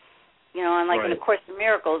 And like in the Course in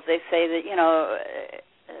Miracles, they say that,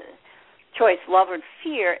 choice, love, or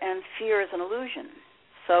fear, and fear is an illusion.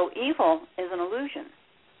 So evil is an illusion.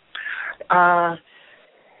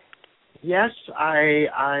 Yes, I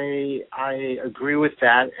agree with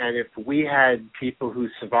that. And if we had people who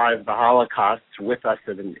survived the Holocaust with us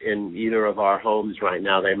in either of our homes right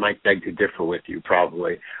now, they might beg to differ with you,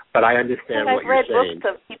 probably. But I understand what you're saying. I've read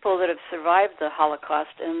books of people that have survived the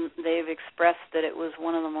Holocaust, and they've expressed that it was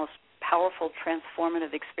one of the most powerful,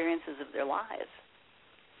 transformative experiences of their lives.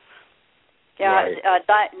 Yeah,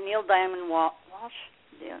 right. Neil Diamond Walsh,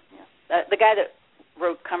 the guy that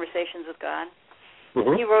wrote Conversations with God.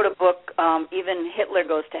 Mm-hmm. He wrote a book, Even Hitler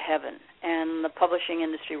Goes to Heaven, and the publishing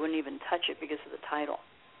industry wouldn't even touch it because of the title.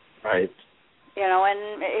 Right.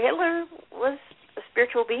 And Hitler was a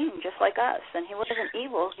spiritual being just like us, and he wasn't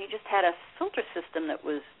evil. He just had a filter system that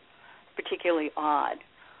was particularly odd.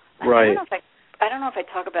 Right. I don't know if I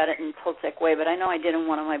talk about it in Toltec Way, but I know I did in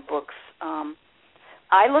one of my books.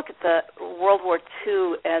 I look at the World War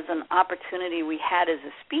II as an opportunity we had as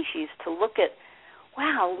a species to look at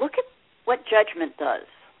what judgment does.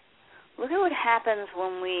 Look at what happens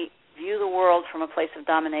when we view the world from a place of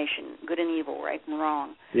domination, good and evil, right and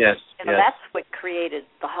wrong. Yes. That's what created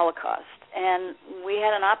the Holocaust. And we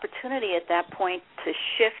had an opportunity at that point to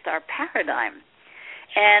shift our paradigm.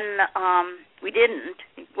 And we didn't.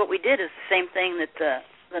 What we did is the same thing that the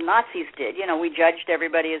Nazis did. We judged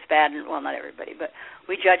everybody as bad, well, not everybody, but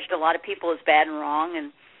we judged a lot of people as bad and wrong,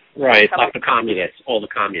 and right, like the communists, all the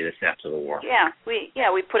communists after the war. Yeah,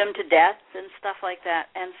 we put them to death and stuff like that,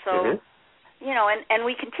 and so and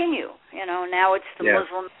we continue. Now it's the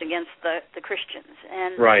Muslims against the Christians,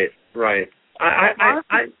 and right.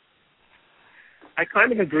 I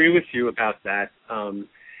kind of agree with you about that.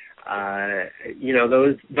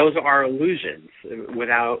 Those are illusions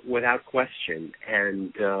without question,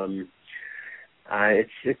 and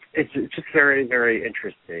it's just very, very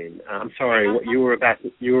interesting. I'm sorry, you were about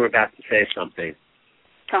to say something.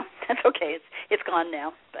 Oh, that's okay. It's gone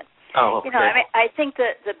now, but okay. I think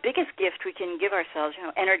that the biggest gift we can give ourselves,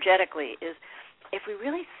 energetically, is if we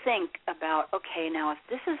really think about, okay, now if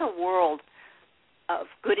this is a world of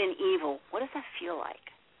good and evil, what does that feel like?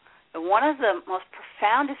 One of the most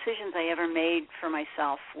profound decisions I ever made for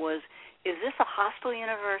myself was, is this a hostile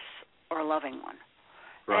universe or a loving one?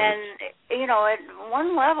 Right. And, at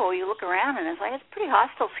one level you look around and it's like, it's a pretty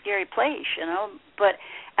hostile, scary place, But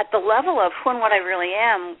at the level of who and what I really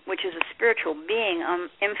am, which is a spiritual being, I'm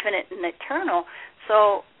infinite and eternal,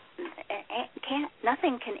 so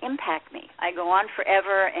nothing can impact me. I go on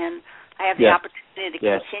forever, and I have the opportunity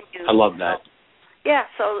to continue. I love that.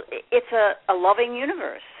 So it's a loving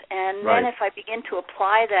universe. And then if I begin to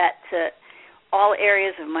apply that to all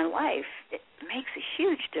areas of my life, it makes a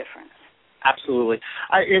huge difference. Absolutely.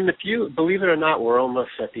 Believe it or not, we're almost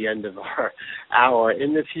at the end of our hour.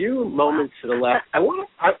 In the few moments to the left, we're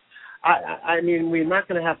not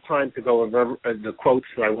going to have time to go over the quotes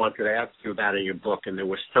that I wanted to ask you about in your book, and there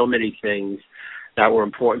were so many things that were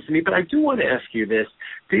important to me. But I do want to ask you this.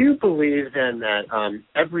 Do you believe, then, that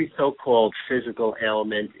every so-called physical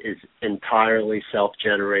ailment is entirely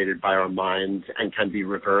self-generated by our minds and can be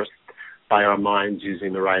reversed by our minds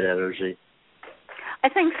using the right energy? I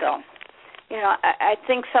think so. I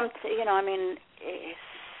think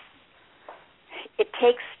it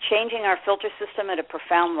takes changing our filter system at a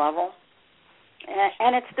profound level,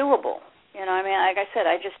 and it's doable. Like I said,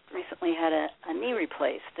 I just recently had a knee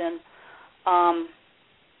replaced, and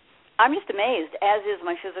I'm just amazed, as is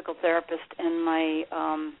my physical therapist and my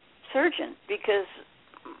surgeon, because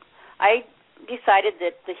I decided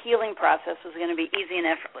that the healing process was going to be easy and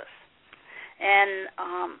effortless. And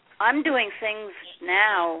I'm doing things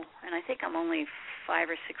now, and I think I'm only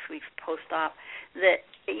 5 or 6 weeks post-op, that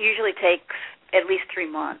it usually takes at least 3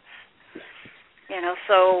 months.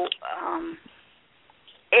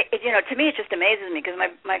 To me it just amazes me, because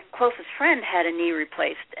my closest friend had a knee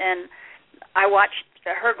replaced, and I watched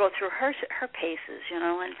her go through her paces,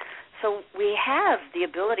 and so we have the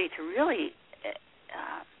ability to really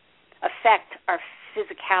affect our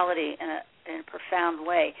physicality in a profound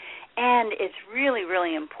way. And it's really,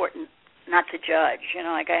 really important not to judge. You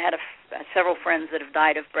know, like I had several friends that have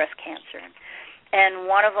died of breast cancer, and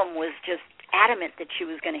one of them was just adamant that she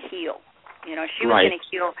was going to heal. You know, she was going to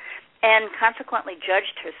heal, and consequently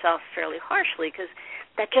judged herself fairly harshly because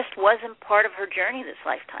that just wasn't part of her journey this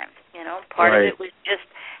lifetime. You know, part of it was just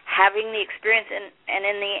having the experience, and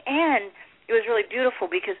in the end, it was really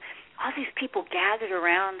beautiful because all these people gathered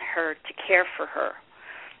around her to care for her.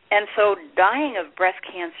 And so dying of breast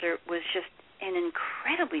cancer was just an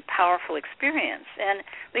incredibly powerful experience. And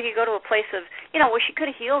we could go to a place of, you know, well, she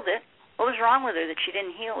could have healed it. What was wrong with her that she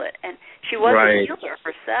didn't heal it? And she wasn't a healer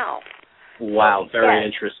herself. Wow, very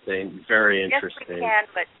interesting. Very interesting. Yes,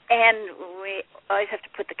 we can, we always have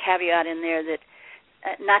to put the caveat in there that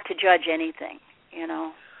not to judge anything, you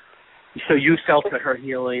know. So you felt that her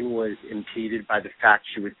healing was impeded by the fact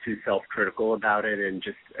she was too self-critical about it and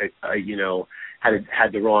just, you know,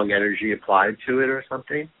 had the wrong energy applied to it or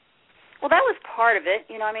something? Well, that was part of it.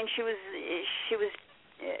 You know, I mean, she was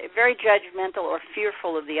very judgmental or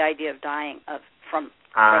fearful of the idea of dying from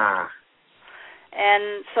cancer.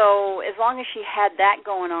 And so as long as she had that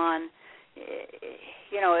going on,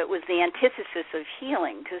 you know, it was the antithesis of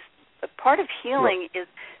healing, because a part of healing is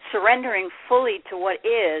surrendering fully to what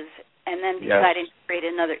is and then deciding to create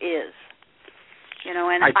another is. You know,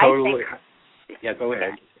 and I think... Yeah, go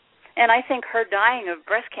ahead. And I think her dying of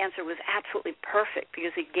breast cancer was absolutely perfect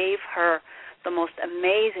because it gave her the most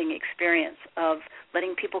amazing experience of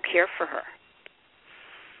letting people care for her.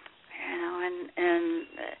 You know,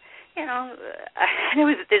 you know,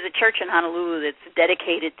 there's a church in Honolulu that's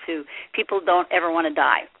dedicated to people don't ever want to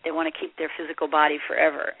die. They want to keep their physical body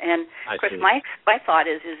forever. And, of course, my thought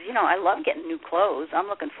is, you know, I love getting new clothes. I'm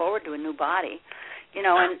looking forward to a new body. You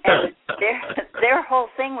know, and their whole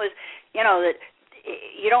thing was, you know, that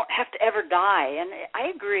you don't have to ever die. And I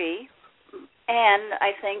agree. And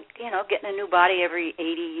I think, you know, getting a new body every 80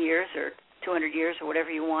 years or 200 years or whatever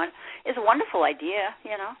you want is a wonderful idea,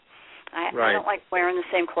 you know. I don't like wearing the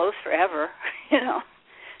same clothes forever, you know.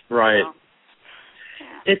 Right. So,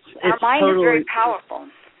 it's our mind is very powerful.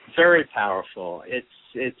 Very powerful.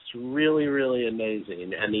 It's really, really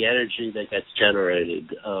amazing, and the energy that gets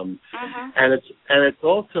generated. And it's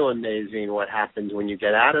also amazing what happens when you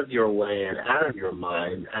get out of your way and out of your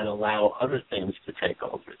mind and allow other things to take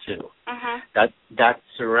over too. That's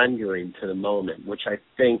surrendering to the moment, which I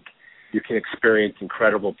think you can experience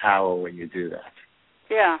incredible power when you do that.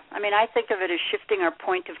 Yeah, I mean, I think of it as shifting our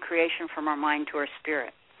point of creation from our mind to our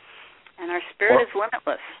spirit. And our spirit is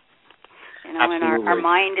limitless, you know, absolutely. And our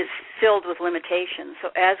mind is filled with limitations. So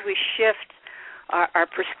as we shift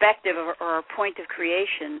our perspective or our point of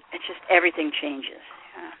creation, it's just everything changes.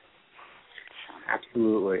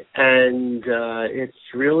 Absolutely. And it's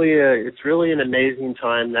really an amazing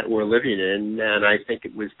time that we're living in, and I think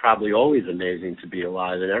it was probably always amazing to be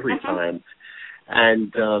alive in every time.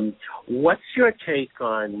 And what's your take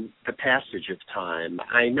on the passage of time?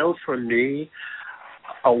 I know for me,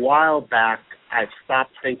 a while back, I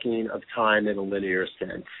stopped thinking of time in a linear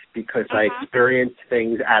sense because I experience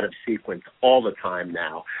things out of sequence all the time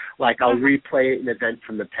now. Like I'll replay an event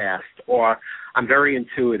from the past, or I'm very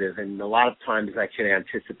intuitive, and a lot of times I can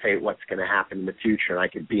anticipate what's going to happen in the future, and I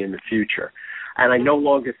could be in the future. And I no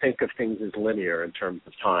longer think of things as linear in terms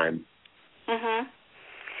of time.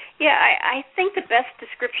 Yeah, I think the best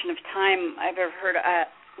description of time I've ever heard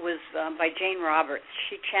was by Jane Roberts.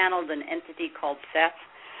 She channeled an entity called Seth,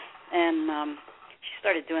 and she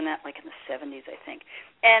started doing that like in the 70s, I think.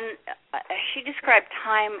 And she described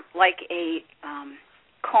time like a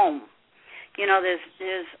comb. You know,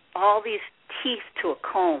 there's all these teeth to a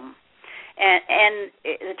comb, and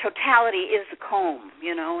the totality is the comb,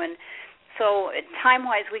 you know, and so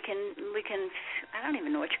time-wise, we can I don't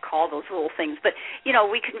even know what you call those little things, but you know,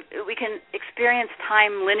 we can experience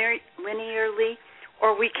time linearly,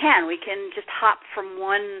 or we can just hop from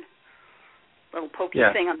one little pokey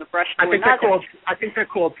thing on the brush to another. I think they're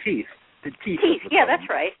called teeth. The teeth. Yeah, that's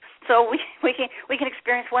right. So we can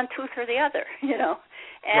experience one tooth or the other, you know,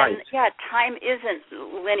 and time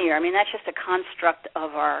isn't linear. I mean, that's just a construct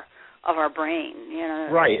of our brain, you know.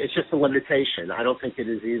 Right. It's just a limitation. I don't think it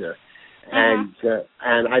is either. And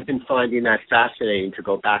I've been finding that fascinating to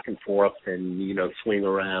go back and forth and, you know, swing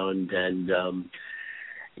around, and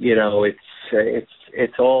you know,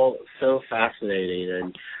 it's all so fascinating,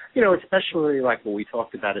 and you know, especially like what we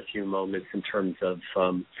talked about a few moments in terms of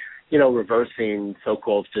you know, reversing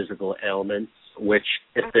so-called physical ailments, which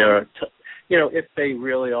if they're you know, if they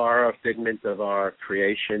really are a figment of our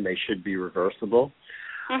creation, they should be reversible.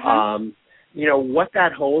 You know, what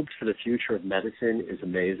that holds for the future of medicine is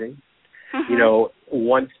amazing. You know,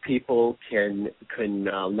 once people can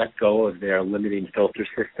let go of their limiting filter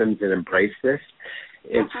systems and embrace this,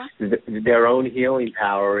 it's their own healing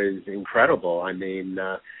power is incredible. I mean,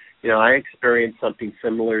 I experienced something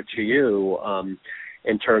similar to you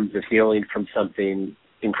in terms of healing from something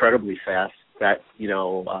incredibly fast. That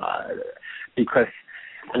because,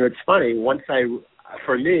 and it's funny.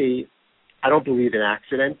 For me, I don't believe in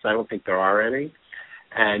accidents. I don't think there are any,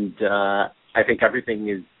 and I think everything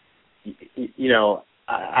is.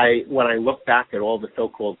 When I look back at all the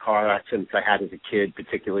so-called car accidents I had as a kid,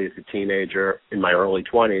 particularly as a teenager in my early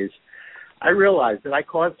 20s, I realized that I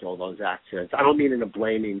caused all those accidents. I don't mean in a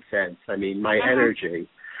blaming sense. I mean, my energy,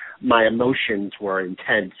 my emotions were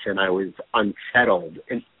intense, and I was unsettled.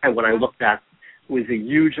 And when I look back, it was a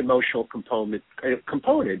huge emotional component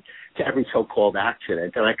to every so-called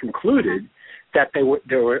accident. And I concluded that there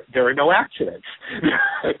were no accidents.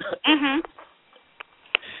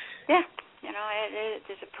 Yeah,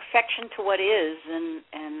 there's a perfection to what is, and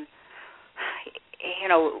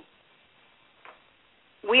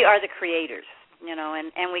we are the creators,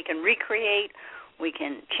 and we can recreate, we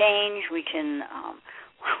can change, we can.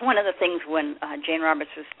 One of the things when Jane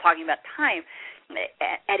Roberts was talking about time,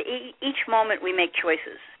 at each moment we make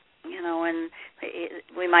choices, and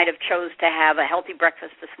we might have chose to have a healthy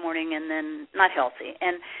breakfast this morning and then not healthy,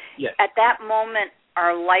 and at that moment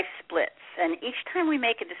our life splits, and each time we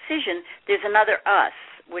make a decision, there's another us,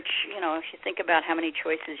 which, if you think about how many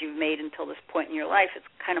choices you've made until this point in your life, it's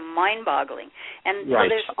kind of mind-boggling. And so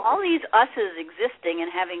there's all these us's existing and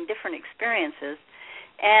having different experiences,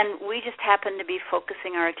 and we just happen to be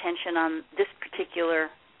focusing our attention on this particular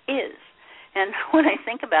is. And when I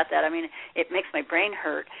think about that, I mean, it makes my brain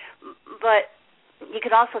hurt. But you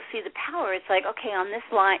can also see the power. It's like, okay, on this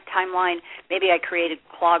timeline, maybe I created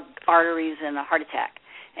clogged arteries and a heart attack.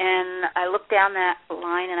 And I look down that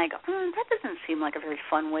line and I go, that doesn't seem like a very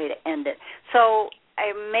fun way to end it. So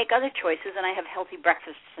I make other choices, and I have healthy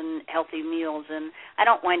breakfasts and healthy meals, and I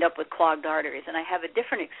don't wind up with clogged arteries, and I have a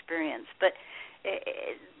different experience. But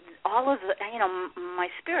all of the, my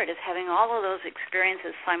spirit is having all of those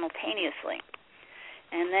experiences simultaneously.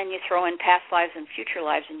 And then you throw in past lives and future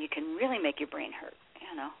lives, and you can really make your brain hurt,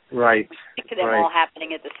 Right. To them all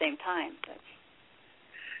happening at the same time. But.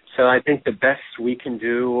 So I think the best we can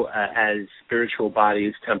do as spiritual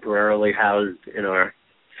bodies temporarily housed in our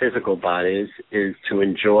physical bodies is to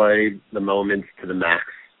enjoy the moments to the max.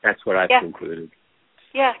 That's what I've concluded.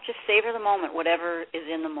 Yeah, just savor the moment, whatever is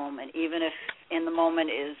in the moment, even if in the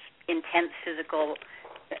moment is intense physical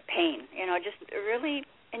pain. Just really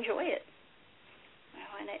enjoy it.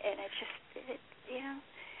 And it's just,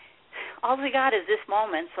 all we got is this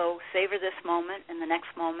moment, so savor this moment and the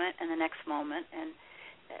next moment and the next moment, and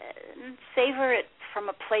savor it from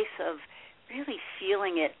a place of really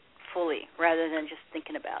feeling it fully rather than just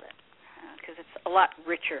thinking about it, because it's a lot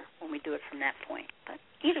richer when we do it from that point. But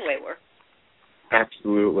either way works.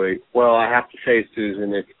 Absolutely. Well, I have to say,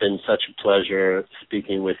 Susan, it's been such a pleasure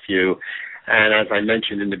speaking with you. And as I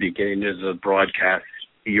mentioned in the beginning of the broadcast,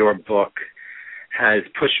 your book has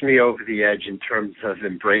pushed me over the edge in terms of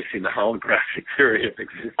embracing the holographic theory of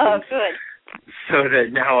existence. Oh, good. So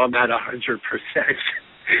that now I'm at 100%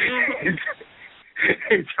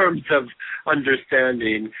 in terms of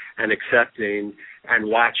understanding and accepting and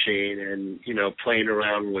watching and, playing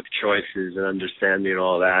around with choices and understanding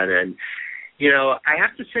all that. And, I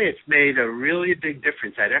have to say it's made a really big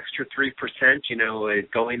difference. That extra 3%,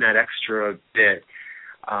 going that extra bit,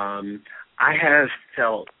 I have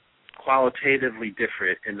felt qualitatively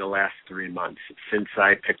different in the last 3 months since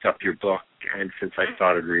I picked up your book and since I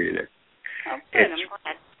started reading it. Oh, good. I'm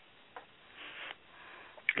glad.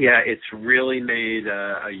 Yeah, it's really made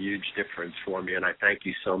a huge difference for me, and I thank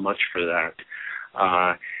you so much for that.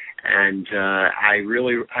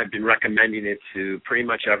 I've been recommending it to pretty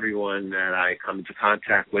much everyone that I come into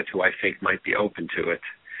contact with who I think might be open to it.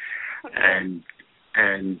 Okay.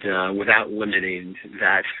 And without limiting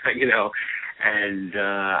that, and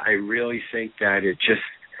I really think that it just,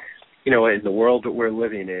 in the world that we're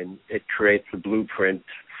living in, it creates a blueprint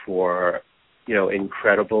for,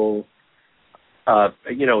 incredible,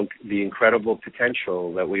 the incredible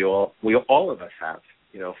potential that we all of us have,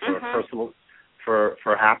 for personal,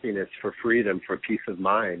 for happiness, for freedom, for peace of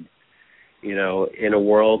mind. In a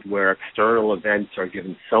world where external events are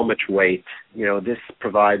given so much weight, this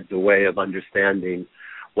provides a way of understanding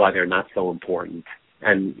why they're not so important,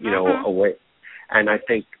 and a way. And I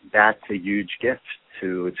think that's a huge gift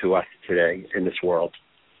to us today in this world.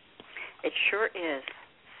 It sure is.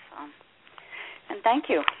 And thank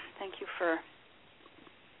you. Thank you for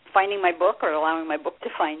finding my book or allowing my book to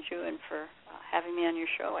find you, and for having me on your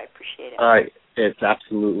show. I appreciate it. It's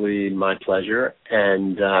absolutely my pleasure,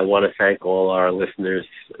 and I want to thank all our listeners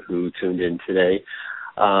who tuned in today.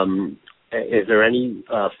 Is there any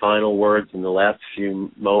final words in the last few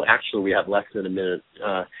Actually, we have less than a minute.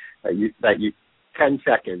 10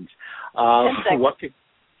 seconds. 10 seconds.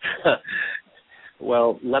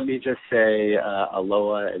 Well, let me just say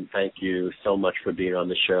aloha and thank you so much for being on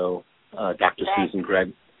the show, Dr. Thanks. Susan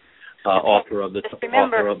Gregg, author of the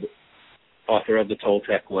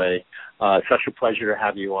Toltec Way. Such a pleasure to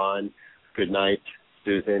have you on. Good night,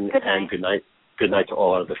 Susan, Good night. and good night to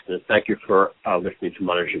all our listeners. Thank you for listening to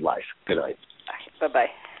Monergy Life. Good night. Bye-bye.